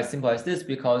simple as this,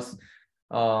 because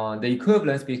the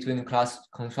equivalence between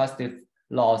contrastive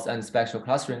laws and spectral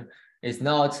clustering is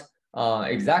not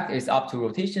exact. It's up to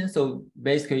rotation. So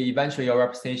basically, eventually your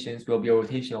representations will be a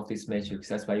rotation of this matrix.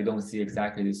 That's why you don't see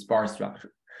exactly the sparse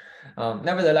structure.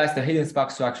 Nevertheless, the hidden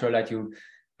sparse structure let you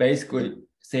basically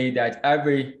say that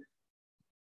every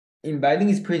embedding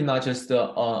is pretty much just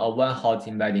a one-hot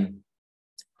embedding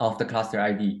of the cluster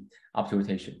ID up to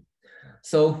rotation.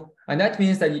 So, and that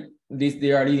means that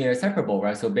they are linearly separable,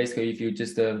 right? So basically, if you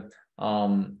just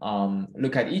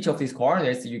look at each of these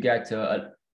coordinates, you get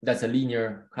that's a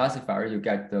linear classifier. You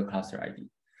get the cluster ID.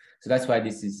 So that's why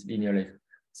this is linearly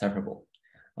separable.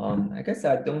 I guess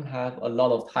I don't have a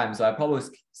lot of time, so I probably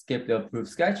skip the proof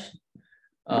sketch.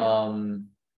 For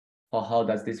how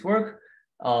does this work?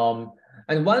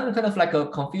 And one kind of like a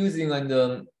confusing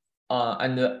and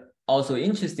also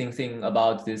interesting thing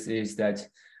about this is that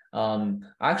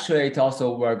actually it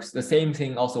also works. The same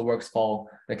thing also works for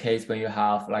the case when you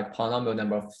have like polynomial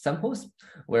number of samples,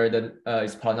 where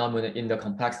it's polynomial in the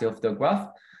complexity of the graph.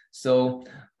 So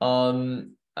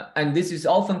and this is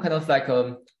often kind of like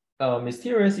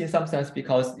mysterious in some sense,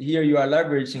 because here you are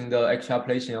leveraging the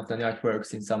extrapolation of the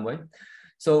networks in some way.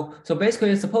 So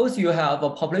basically, suppose you have a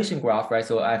population graph, right?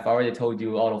 So I've already told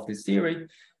you all of this theory,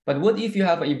 but what if you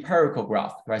have an empirical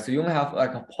graph, right? So you only have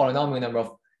like a polynomial number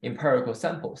of empirical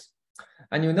samples.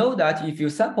 And you know that if you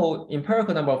sample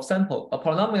empirical number of samples, a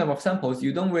polynomial number of samples,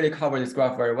 you don't really cover this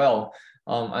graph very well.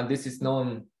 And this is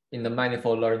known in the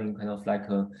manifold learning kind of like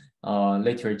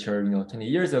literature, 20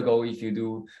 years ago. If you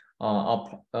do,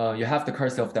 you have the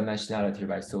curse of dimensionality,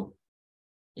 right? So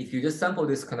if you just sample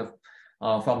this kind of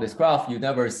from this graph, you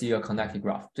never see a connected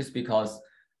graph, just because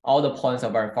all the points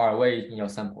are very far away in your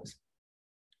samples.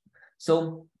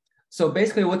 So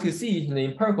basically what you see in the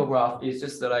empirical graph is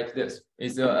just like this.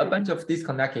 It's a bunch of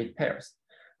disconnected pairs.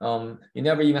 You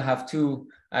never even have 2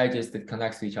 edges that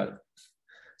connect to each other.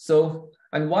 So,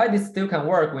 and why this still can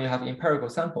work when you have empirical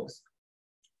samples?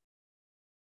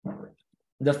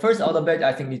 the first out of it,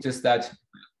 I think, is just that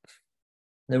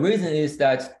the reason is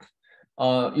that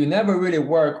you never really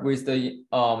work with the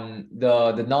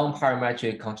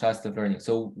non-parametric contrastive learning.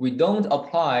 So we don't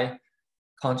apply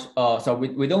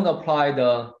we don't apply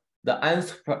the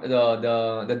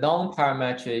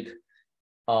non-parametric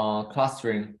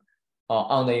clustering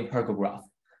on the empirical graph.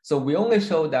 So we only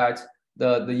show that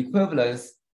the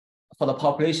equivalence for the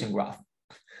population graph.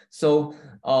 So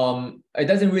it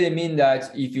doesn't really mean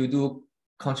that if you do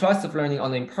contrastive learning on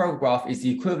the empirical graph is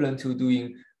equivalent to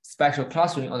doing spectral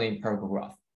clustering on the empirical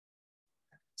graph.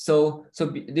 So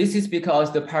this is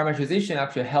because the parametrization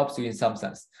actually helps you in some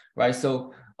sense, right?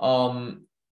 So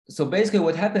so basically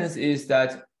what happens is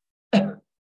that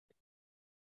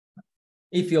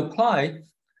if you apply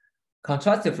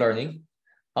contrastive learning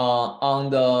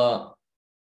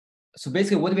so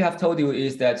basically what we have told you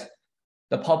is that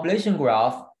the population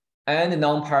graph and the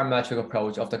non-parametric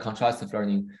approach of the contrastive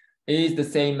learning is the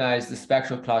same as the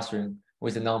spectral clustering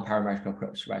with the non-parametric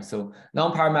approach, right? So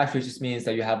non-parametric just means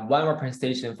that you have one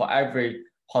representation for every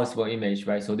possible image,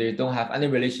 right? So they don't have any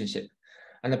relationship.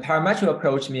 And the parametric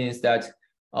approach means that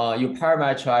you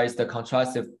parameterize the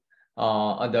contrastive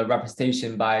the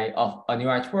representation by a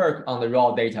neural network on the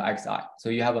raw data xi. So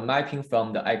you have a mapping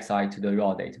from the xi to the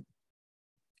raw data.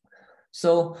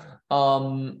 So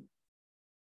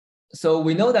so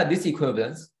we know that this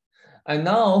equivalence, and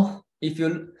now if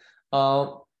you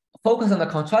focus on the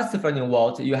contrastive learning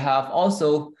world, you have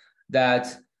also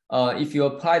that if you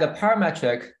apply the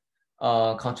parametric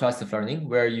contrastive learning,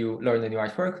 where you learn the neural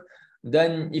network,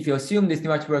 then if you assume this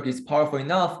neural network is powerful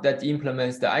enough that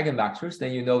implements the eigenvectors,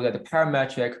 then you know that the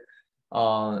parametric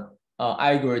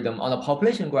algorithm on a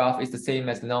population graph is the same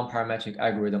as the non-parametric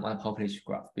algorithm on a population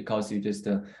graph, because you just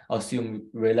assume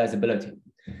realizability.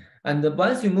 And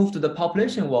once you move to the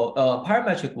population world,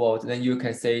 parametric world, then you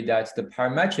can say that the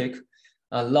parametric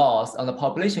loss on the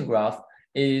population graph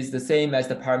is the same as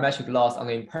the parametric loss on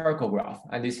the empirical graph.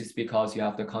 And this is because you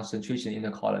have the concentration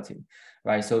inequality,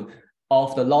 right? So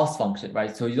of the loss function,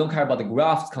 right? So you don't care about the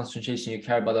graph's concentration, you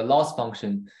care about the loss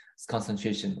function's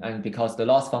concentration. And because the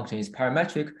loss function is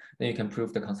parametric, then you can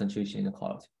prove the concentration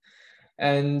inequality.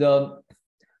 And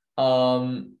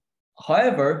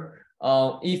however,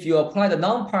 if you apply the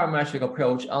non-parametric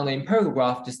approach on the empirical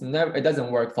graph, it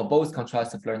doesn't work for both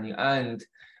contrastive learning and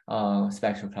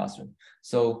spectral clustering.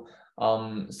 So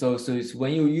so it's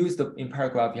when you use the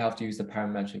empirical graph, you have to use the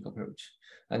parametric approach,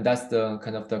 and that's the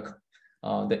kind of the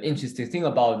interesting thing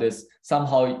about this.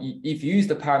 Somehow, if you use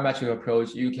the parametric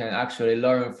approach, you can actually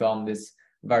learn from this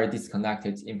very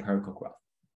disconnected empirical graph.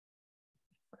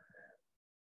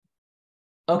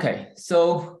 Okay,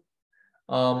 so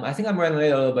I think I'm running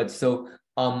late a little bit. So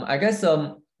I guess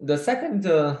the second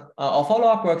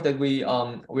follow-up work that we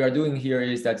are doing here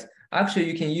is that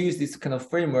actually you can use this kind of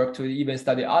framework to even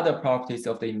study other properties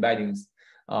of the embeddings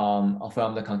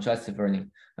from the contrastive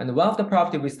learning. And one of the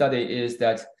properties we study is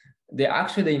that the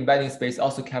embedding space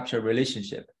also capture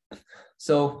relationship.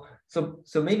 So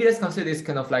maybe let's consider this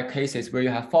kind of like cases where you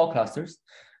have 4 clusters,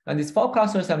 and these 4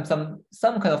 clusters have some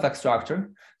kind of like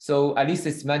structure. So at least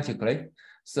semantically.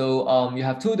 So you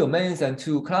have 2 domains and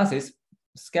 2 classes,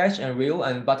 sketch and real,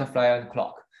 and butterfly and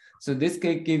clock. So this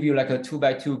can give you like a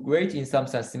 2x2 grid in some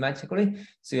sense semantically.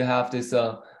 So you have this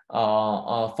 4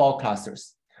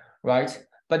 clusters, right?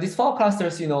 But these 4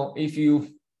 clusters, you know, if you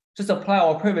just apply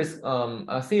our previous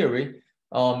theory,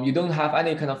 you don't have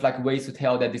any kind of like ways to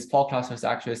tell that these 4 clusters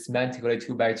are actually semantically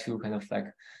 2x2 kind of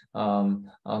like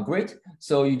grid.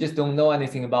 So you just don't know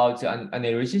anything about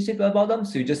any relationship about them.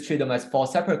 So you just treat them as 4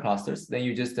 separate clusters. Then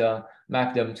you just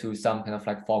map them to some kind of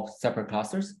like 4 separate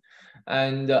clusters.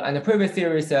 And the previous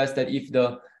theory says that if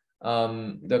the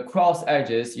cross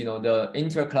edges, you know, the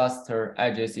intercluster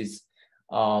edges is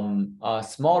much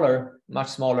smaller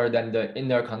than the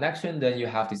inner connection, then you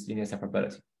have this linear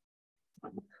separability.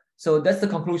 So that's the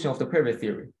conclusion of the previous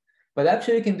theory. But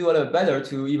actually you can do a little better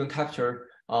to even capture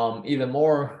even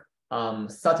more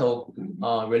subtle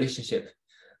relationship.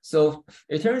 So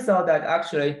it turns out that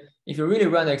actually, if you really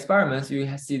run the experiments, you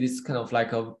see this kind of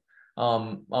like a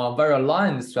very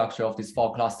aligned structure of these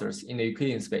 4 clusters in the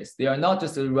Euclidean space. They are not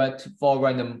just 4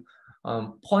 random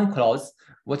point clouds.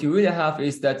 What you really have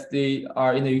is that they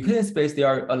are in the Euclidean space, they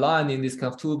are aligned in this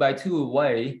kind of 2x2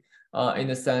 way, in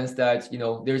the sense that, you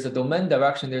know, there's a domain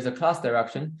direction, there's a class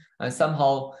direction, and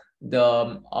somehow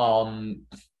there's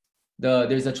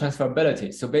a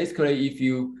transferability. So basically, if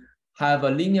you have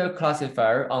a linear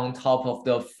classifier on top of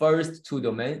the first 2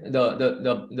 domains,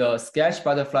 the sketch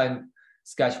butterfly and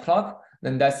sketch clock,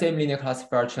 then that same linear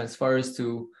classifier transfers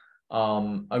to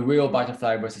a real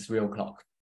butterfly versus real clock.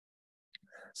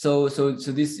 So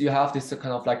this, you have this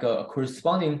kind of like a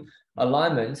corresponding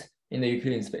alignment in the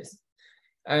Euclidean space.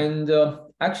 And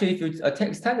actually, if you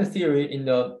extend the theory in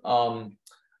the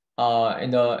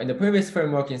previous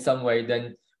framework in some way,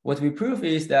 then what we prove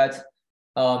is that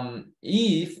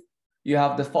if you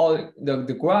have the following,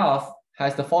 the graph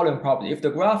has the following property. If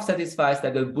the graph satisfies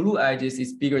that the blue edges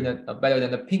is better than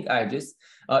the pink edges,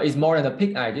 is more than the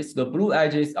pink edges, the blue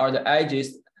edges are the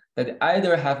edges that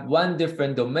either have one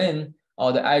different domain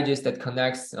or the edges that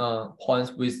connects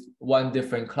points with one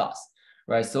different class,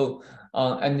 right? So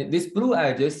and these blue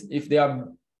edges, if they are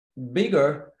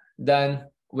bigger, then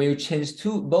when you change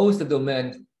to both the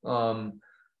domain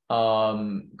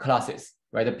classes,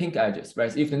 right, the pink edges,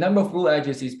 right? So if the number of blue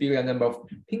edges is bigger than the number of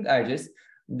pink edges,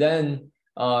 then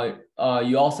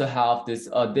you also have this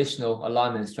additional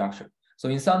alignment structure. So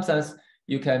in some sense,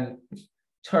 you can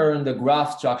turn the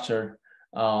graph structure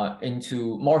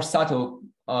into more subtle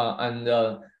and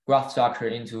graph structure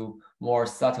into more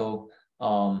subtle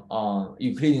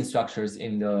Euclidean structures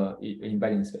in the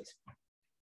embedding space.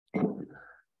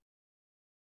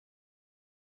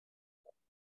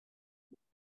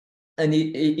 And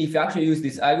if you actually use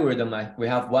this algorithm, we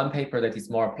have one paper that is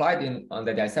more applied in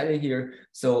that I cited here.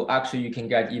 So actually, you can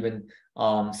get even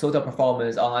SOTA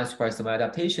performance on unsupervised domain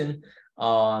adaptation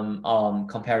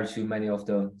compared to many of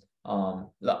the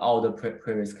all the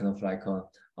previous kind of like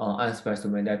unsupervised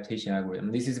domain adaptation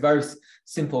algorithm. This is very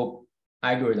simple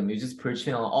algorithm. You just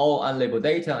pre-train on all unlabeled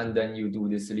data, and then you do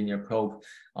this linear probe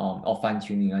or fine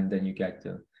tuning, and then you get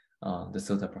the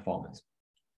SOTA performance.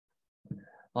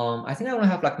 I think I only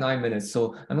have like 9 minutes,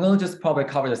 so I'm going to just probably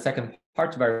cover the second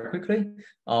part very quickly.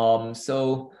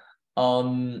 So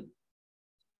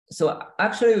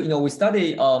actually, we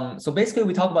study. So basically,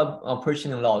 we talk about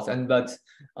pre-training laws, but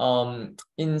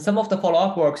in some of the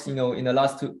follow-up works, in the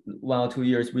last 1 or 2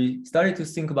 years, we started to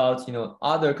think about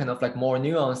other kind of like more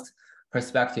nuanced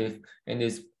perspective in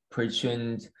this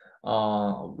pre-trained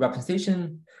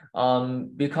representation.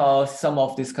 Because some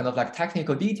of this kind of like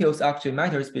technical details actually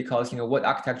matters, because what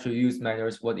architecture you use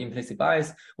matters, what implicit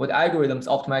bias, what algorithms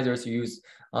optimizers you use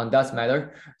does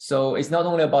matter. So it's not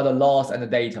only about the laws and the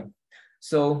data.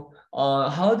 So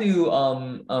how do you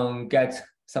get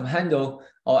some handle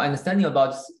or understanding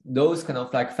about those kind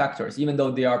of like factors, even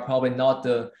though they are probably not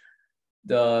the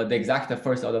exact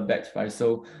first order bit, right?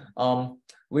 So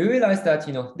we realized that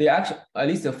they actually, at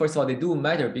least first of all, they do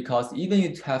matter, because even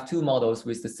if you have two models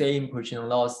with the same pre-training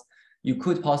loss, you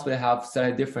could possibly have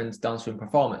slightly different downstream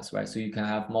performance, right? So you can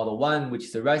have model 1, which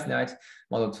is a ResNet,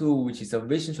 model 2, which is a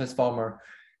vision transformer,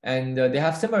 and they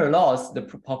have similar laws, the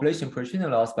population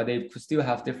pre-training loss, but they could still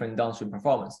have different downstream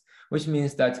performance, which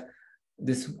means that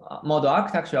this model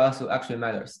architecture also actually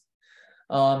matters.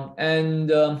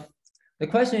 The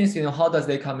question is, how does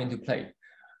they come into play,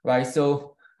 right?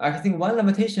 So I think one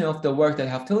limitation of the work that I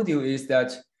have told you is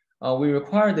that we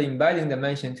require the embedding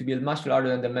dimension to be much larger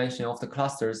than the dimension of the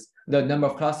clusters, the number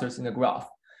of clusters in the graph.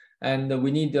 And we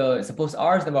need, suppose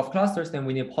R is the number of clusters, then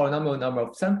we need polynomial number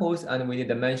of samples, and we need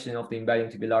the dimension of the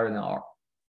embedding to be larger than R.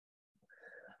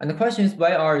 And the question is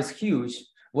why R is huge?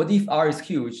 What if R is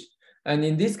huge? And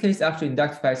in this case, actually,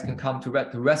 inductive effects can come to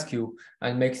rescue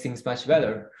and make things much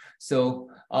better. So,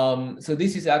 so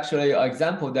this is actually an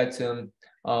example that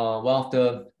one of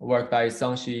the work by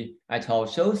Sangshi et al.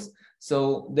 Shows.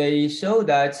 So they show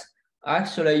that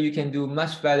actually you can do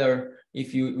much better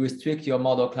if you restrict your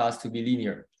model class to be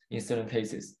linear in certain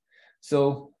cases.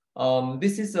 So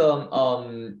this is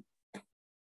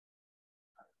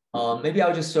maybe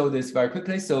I'll just show this very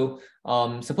quickly. So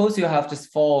suppose you have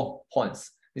just 4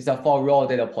 points. These are 4 raw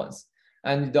data points.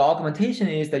 And the augmentation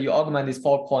is that you augment these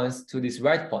 4 points to these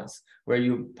right points where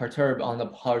you perturb on the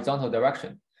horizontal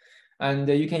direction. And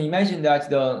you can imagine that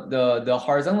the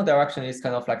horizontal direction is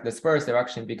kind of like the spurious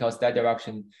direction, because that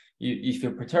direction, if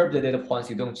you perturb the data points,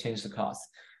 you don't change the class.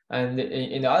 And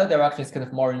in the other direction, it's kind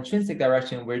of more intrinsic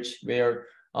direction, where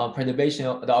perturbation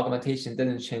of the augmentation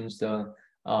doesn't change that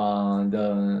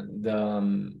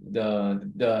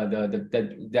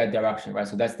direction, right?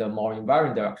 So that's the more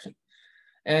invariant direction.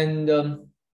 And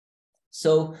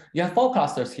so you have 4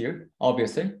 clusters here,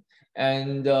 obviously.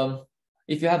 And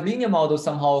if you have linear models,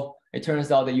 somehow it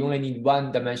turns out that you only need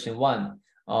 1 dimension 1.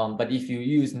 But if you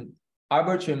use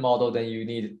arbitrary model, then you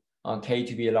need K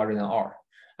to be larger than R.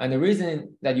 And the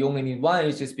reason that you only need 1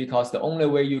 is just because the only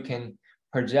way you can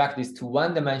project this to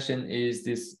 1 dimension is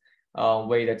this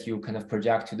way that you kind of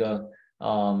project to the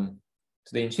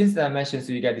intrinsic dimension.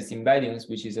 So you get this embeddings,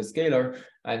 which is a scalar,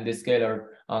 and this scalar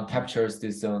captures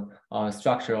this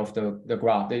structure of the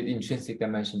graph, the intrinsic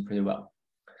dimension, pretty well.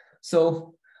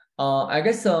 So I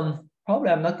guess probably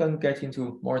I'm not going to get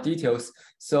into more details.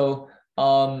 So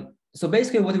so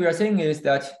basically what we are saying is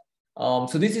that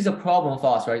so this is a problem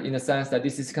for us, right? In the sense that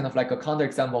this is kind of like a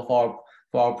counterexample for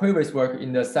our previous work,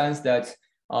 in the sense that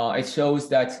it shows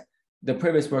that the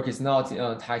previous work is not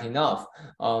tight enough.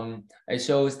 It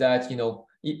shows that, you know,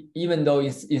 even though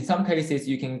in some cases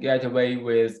you can get away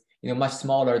with, you know, much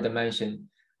smaller dimension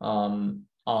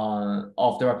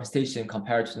of the representation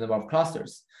compared to the number of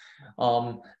clusters.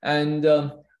 So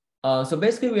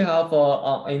basically we have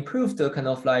improved kind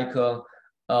of like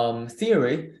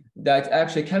theory that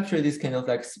actually capture this kind of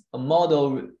like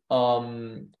model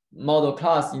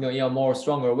class, you know, in a more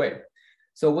stronger way.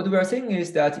 So what we are saying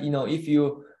is that, you know, if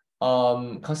you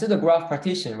consider graph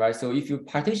partition, right? So if you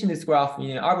partition this graph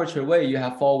in an arbitrary way, you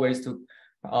have 4 ways to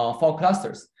 4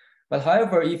 clusters. But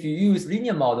however, if you use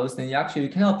linear models, then you actually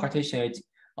cannot partition it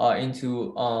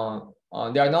into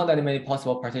there are not that many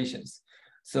possible partitions.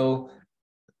 So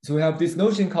we have this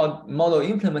notion called model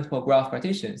implementable graph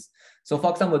partitions. So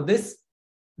for example, this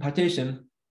partition,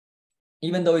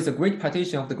 even though it's a great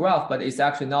partition of the graph, but it's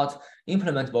actually not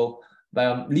implementable by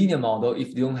a linear model if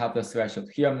you don't have the threshold.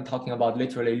 Here I'm talking about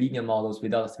literally linear models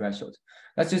without a threshold.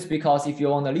 That's just because if you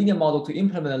want a linear model to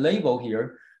implement a label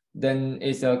here, then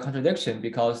it's a contradiction,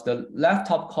 because the left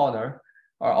top corner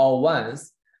are all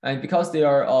ones, and because they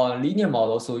are linear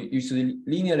models, so you should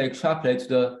linearly extrapolate to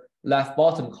the left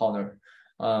bottom corner,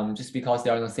 just because they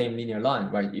are on the same linear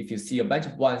line, right? If you see a bunch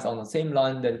of ones on the same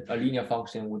line, then a linear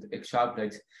function would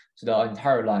extrapolate to the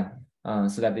entire line,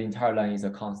 so that the entire line is a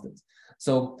constant.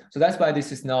 So that's why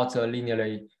this is not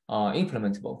linearly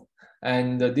implementable.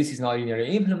 And this is not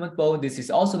linearly implementable. This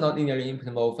is also not linearly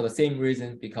implementable for the same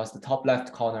reason, because the top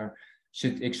left corner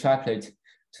should extrapolate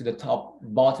to the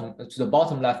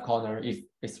bottom left corner if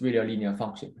it's really a linear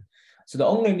function. So the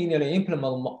only linearly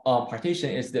implementable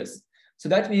partition is this. So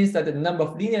that means that the number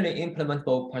of linearly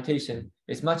implementable partition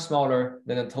is much smaller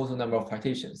than the total number of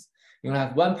partitions. You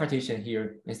have 1 partition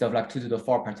here instead of like 2 to the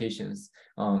 4 partitions,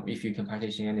 if you can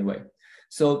partition anyway.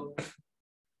 So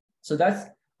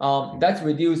that's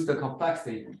reduced the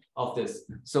complexity of this.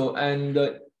 So, and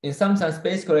in some sense,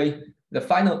 basically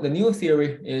the new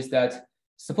theory is that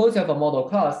suppose you have a model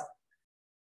class,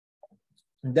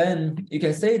 then you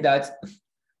can say that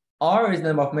R is the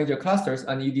number of major clusters,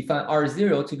 and you define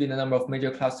R0 to be the number of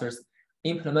major clusters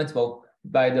implementable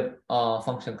by the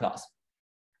function class.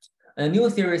 And the new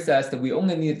theory says that we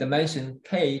only need dimension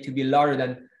K to be larger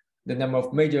than the number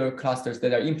of major clusters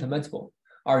that are implementable.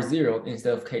 R0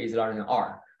 instead of K is larger than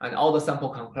R, and all the sample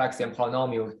complexity and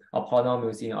polynomials are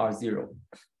polynomials in R0.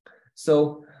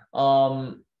 So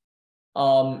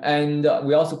and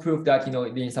we also proved that, you know,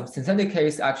 in some synthetic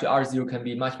case, actually R0 can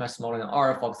be much smaller than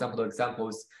R. For example, the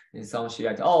examples in Sanshi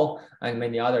et al. And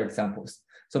many other examples.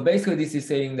 So basically, this is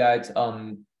saying that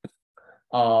when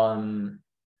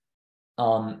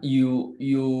you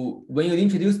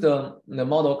introduce the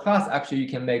model class, actually you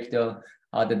can make the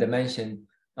dimension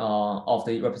of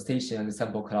the representation and the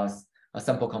sample class,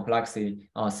 sample complexity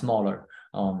smaller.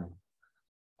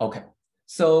 Okay,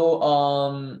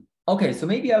 so okay, so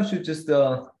maybe I should just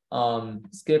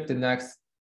skip the next.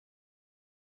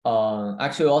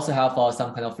 Actually, we also have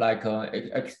some kind of like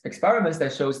experiments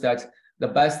that shows that the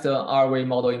best R-way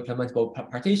model implementable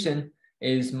partition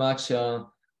is much. You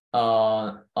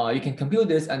can compute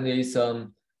this, and it's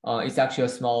actually a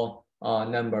small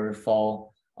number for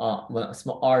when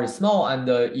R is small, and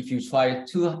if you try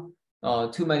too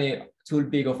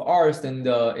big of R's, then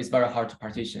it's very hard to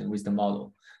partition with the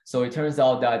model. So it turns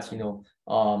out that, you know,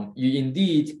 you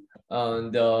indeed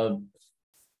the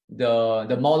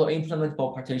model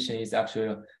implementable partition is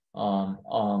actually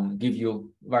give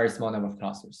you very small number of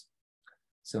clusters.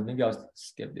 So maybe I'll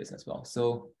skip this as well.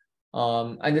 So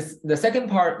and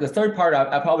the third part,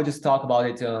 I probably just talk about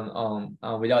it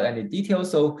without any details.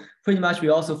 So pretty much we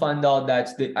also found out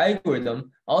that the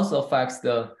algorithm also affects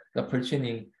the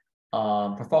pre-training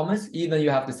performance. Even you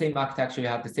have the same architecture, you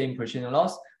have the same pre-training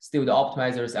loss, still the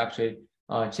optimizers actually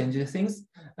changes things.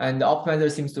 And the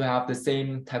optimizer seems to have the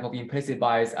same type of implicit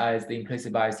bias as the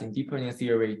implicit bias in deep learning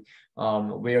theory,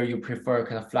 where you prefer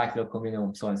kind of flat local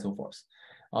minimum, so on and so forth.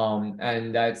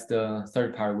 And that's the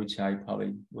third part, which I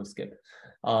probably will skip.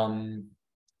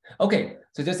 Okay,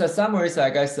 so just a summary, so I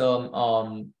guess,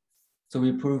 so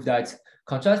we proved that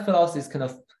contrastive loss is kind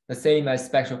of the same as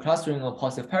spectral clustering or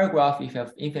positive paragraph if you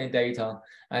have infinite data,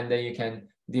 and then you can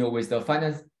deal with the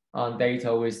finite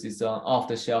data with this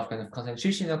off-the-shelf kind of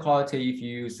concentration inequality if you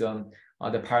use the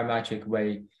parametric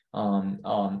way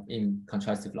in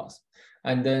contrastive loss.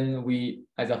 And then we,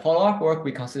 as a follow-up work,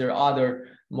 we consider other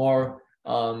more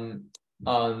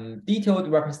detailed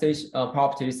representation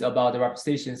properties about the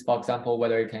representations, for example,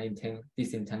 whether it can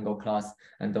disentangle class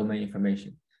and domain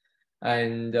information.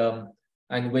 And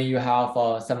when you have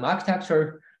some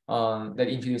architecture that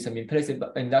introduce some implicit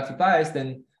inductive bias,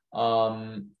 then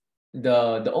only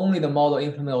the model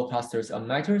implementable clusters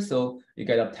matter, so you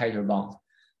get a tighter bound.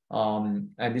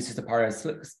 And this is the part I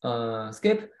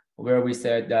skip, where we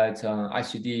said that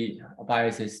ICD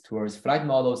biases towards flight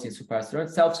models in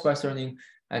self-supervised learning,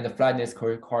 and the flatness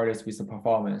correlates with the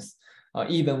performance,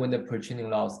 even when the pre-training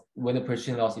loss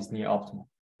is near optimal.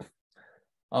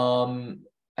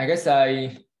 I guess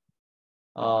I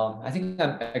think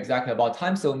I'm exactly about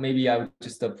time, so maybe I would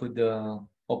just put the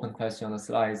open question on the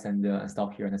slides and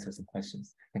stop here and answer some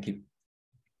questions. Thank you.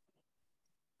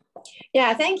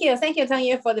 Yeah, thank you,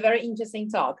 Tengyu, for the very interesting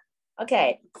talk.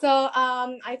 Okay, so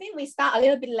I think we start a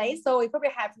little bit late, so we probably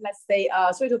have, let's say,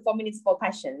 3 to 4 minutes for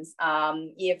questions.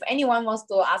 If anyone wants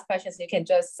to ask questions, you can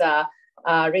just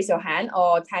raise your hand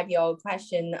or type your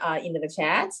question into the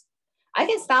chat. I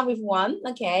can start with one.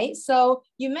 Okay, so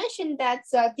you mentioned that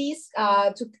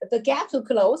the gap to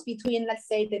close between, let's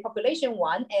say, the population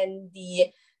one and the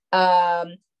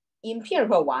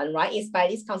empirical one, right, is by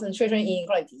this concentration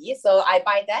inequality. So I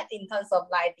buy that in terms of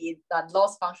like the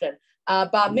loss function.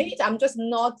 But maybe I'm just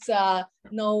not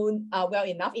known well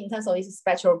enough in terms of this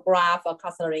spectral graph or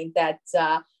clustering that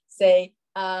say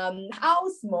how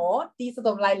small this sort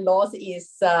of like loss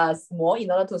is small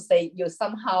in order to say you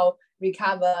somehow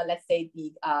recover, let's say,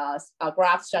 the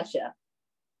graph structure.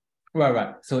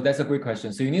 Right. So that's a great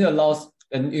question. So you need a loss,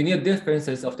 and you need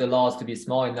differences of the loss to be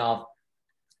small enough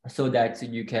so that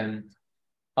you can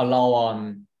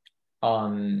allow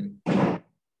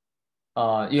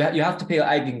you have to pay an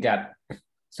eigengap.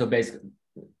 So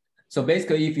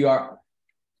basically, if you are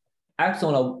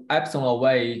epsilon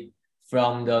away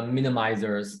from the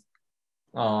minimizers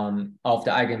of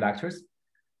the eigenvectors,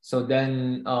 so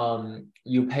then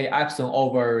you pay epsilon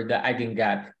over the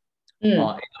eigengap in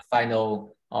the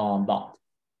final bound.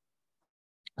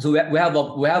 So we have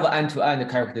an end-to-end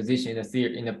characterization in the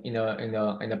theory in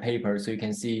the paper, so you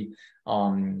can see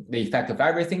the effect of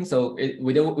everything. So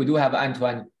we do have an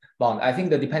end-to-end bound. I think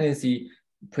the dependency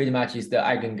pretty much is the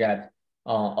eigengap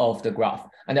of the graph,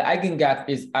 and the eigengap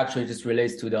is actually just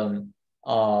relates to the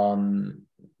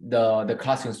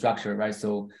clustering structure, right?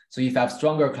 So if you have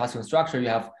stronger clustering structure, you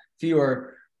have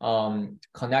fewer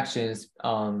connections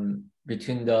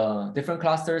between the different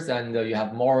clusters, and you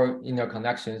have more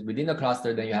interconnections within the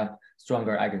cluster, then you have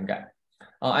stronger eigengap.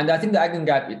 And I think the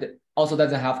eigengap, it also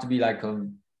doesn't have to be like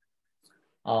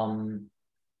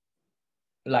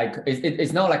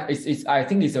it's not like it's I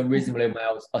think it's a reasonably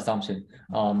mild assumption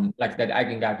like that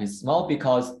eigengap is small,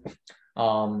 because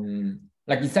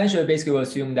like essentially basically we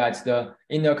assume that the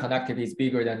interconnectivity is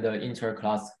bigger than the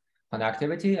interclass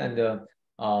connectivity, and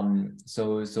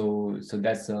so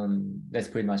that's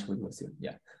pretty much what we assume.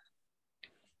 Yeah.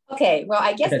 Okay, well,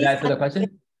 I guess did I answer the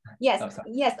question? Yes,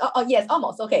 yes, yes,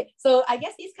 almost. Okay, so I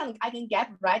guess this kind of eigengap,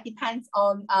 right, depends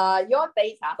on your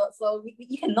data. So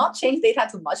you cannot change data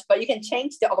too much, but you can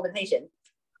change the augmentation,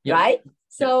 right?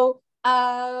 So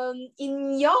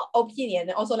in your opinion,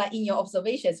 and also like in your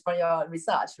observations from your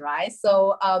research, right?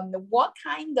 So what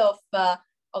kind of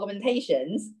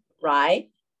augmentations, right?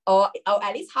 Or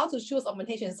at least how to choose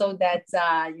augmentation so that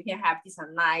you can have these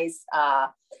nice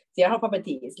theoretical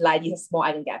properties like this small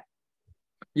eigengap.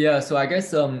 Yeah, so I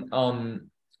guess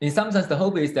in some sense the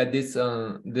hope is that this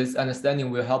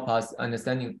understanding will help us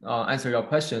answer your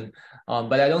question,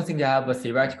 but I don't think I have a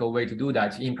theoretical way to do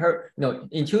that.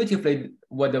 Intuitively,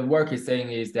 what the work is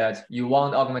saying is that you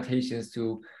want augmentations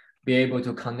to be able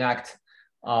to connect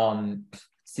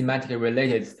semantically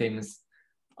related things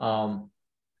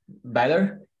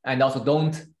better, and also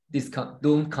don't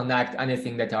connect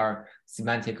anything that are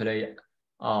semantically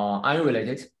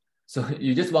unrelated. So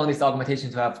you just want this augmentation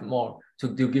to have more, to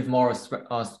give more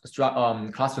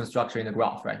clustering structure in the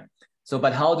graph, right? So,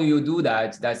 but how do you do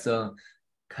that? That's a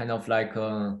kind of like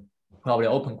probably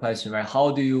an open question, right?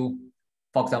 How do you,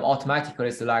 for example,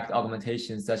 automatically select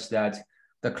augmentations such that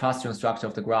the clustering structure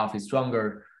of the graph is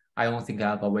stronger? I don't think I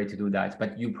have a way to do that,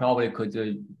 but you probably could,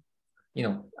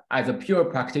 as a pure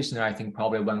practitioner, I think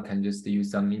probably one can just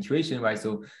use some intuition, right?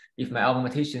 So if my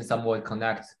augmentation somewhat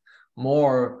connects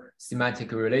more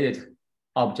semantically related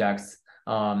objects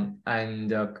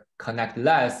and connect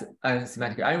less and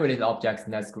semantically unrelated objects,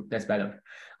 and that's better.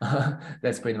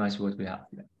 That's pretty much what we have.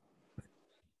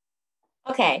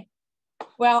 Okay,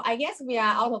 well, I guess we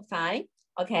are out of time.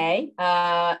 Okay,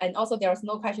 and also there's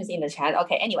no questions in the chat.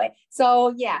 Okay, anyway,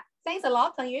 so yeah, thanks a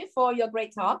lot, Tengyu, for your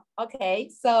great talk. Okay,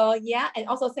 so yeah, and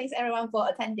also thanks everyone for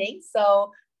attending.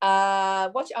 So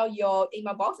watch out your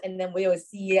email box, and then we will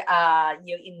see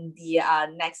you in the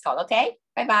next talk. Okay,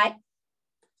 bye bye.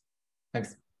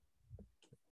 Thanks.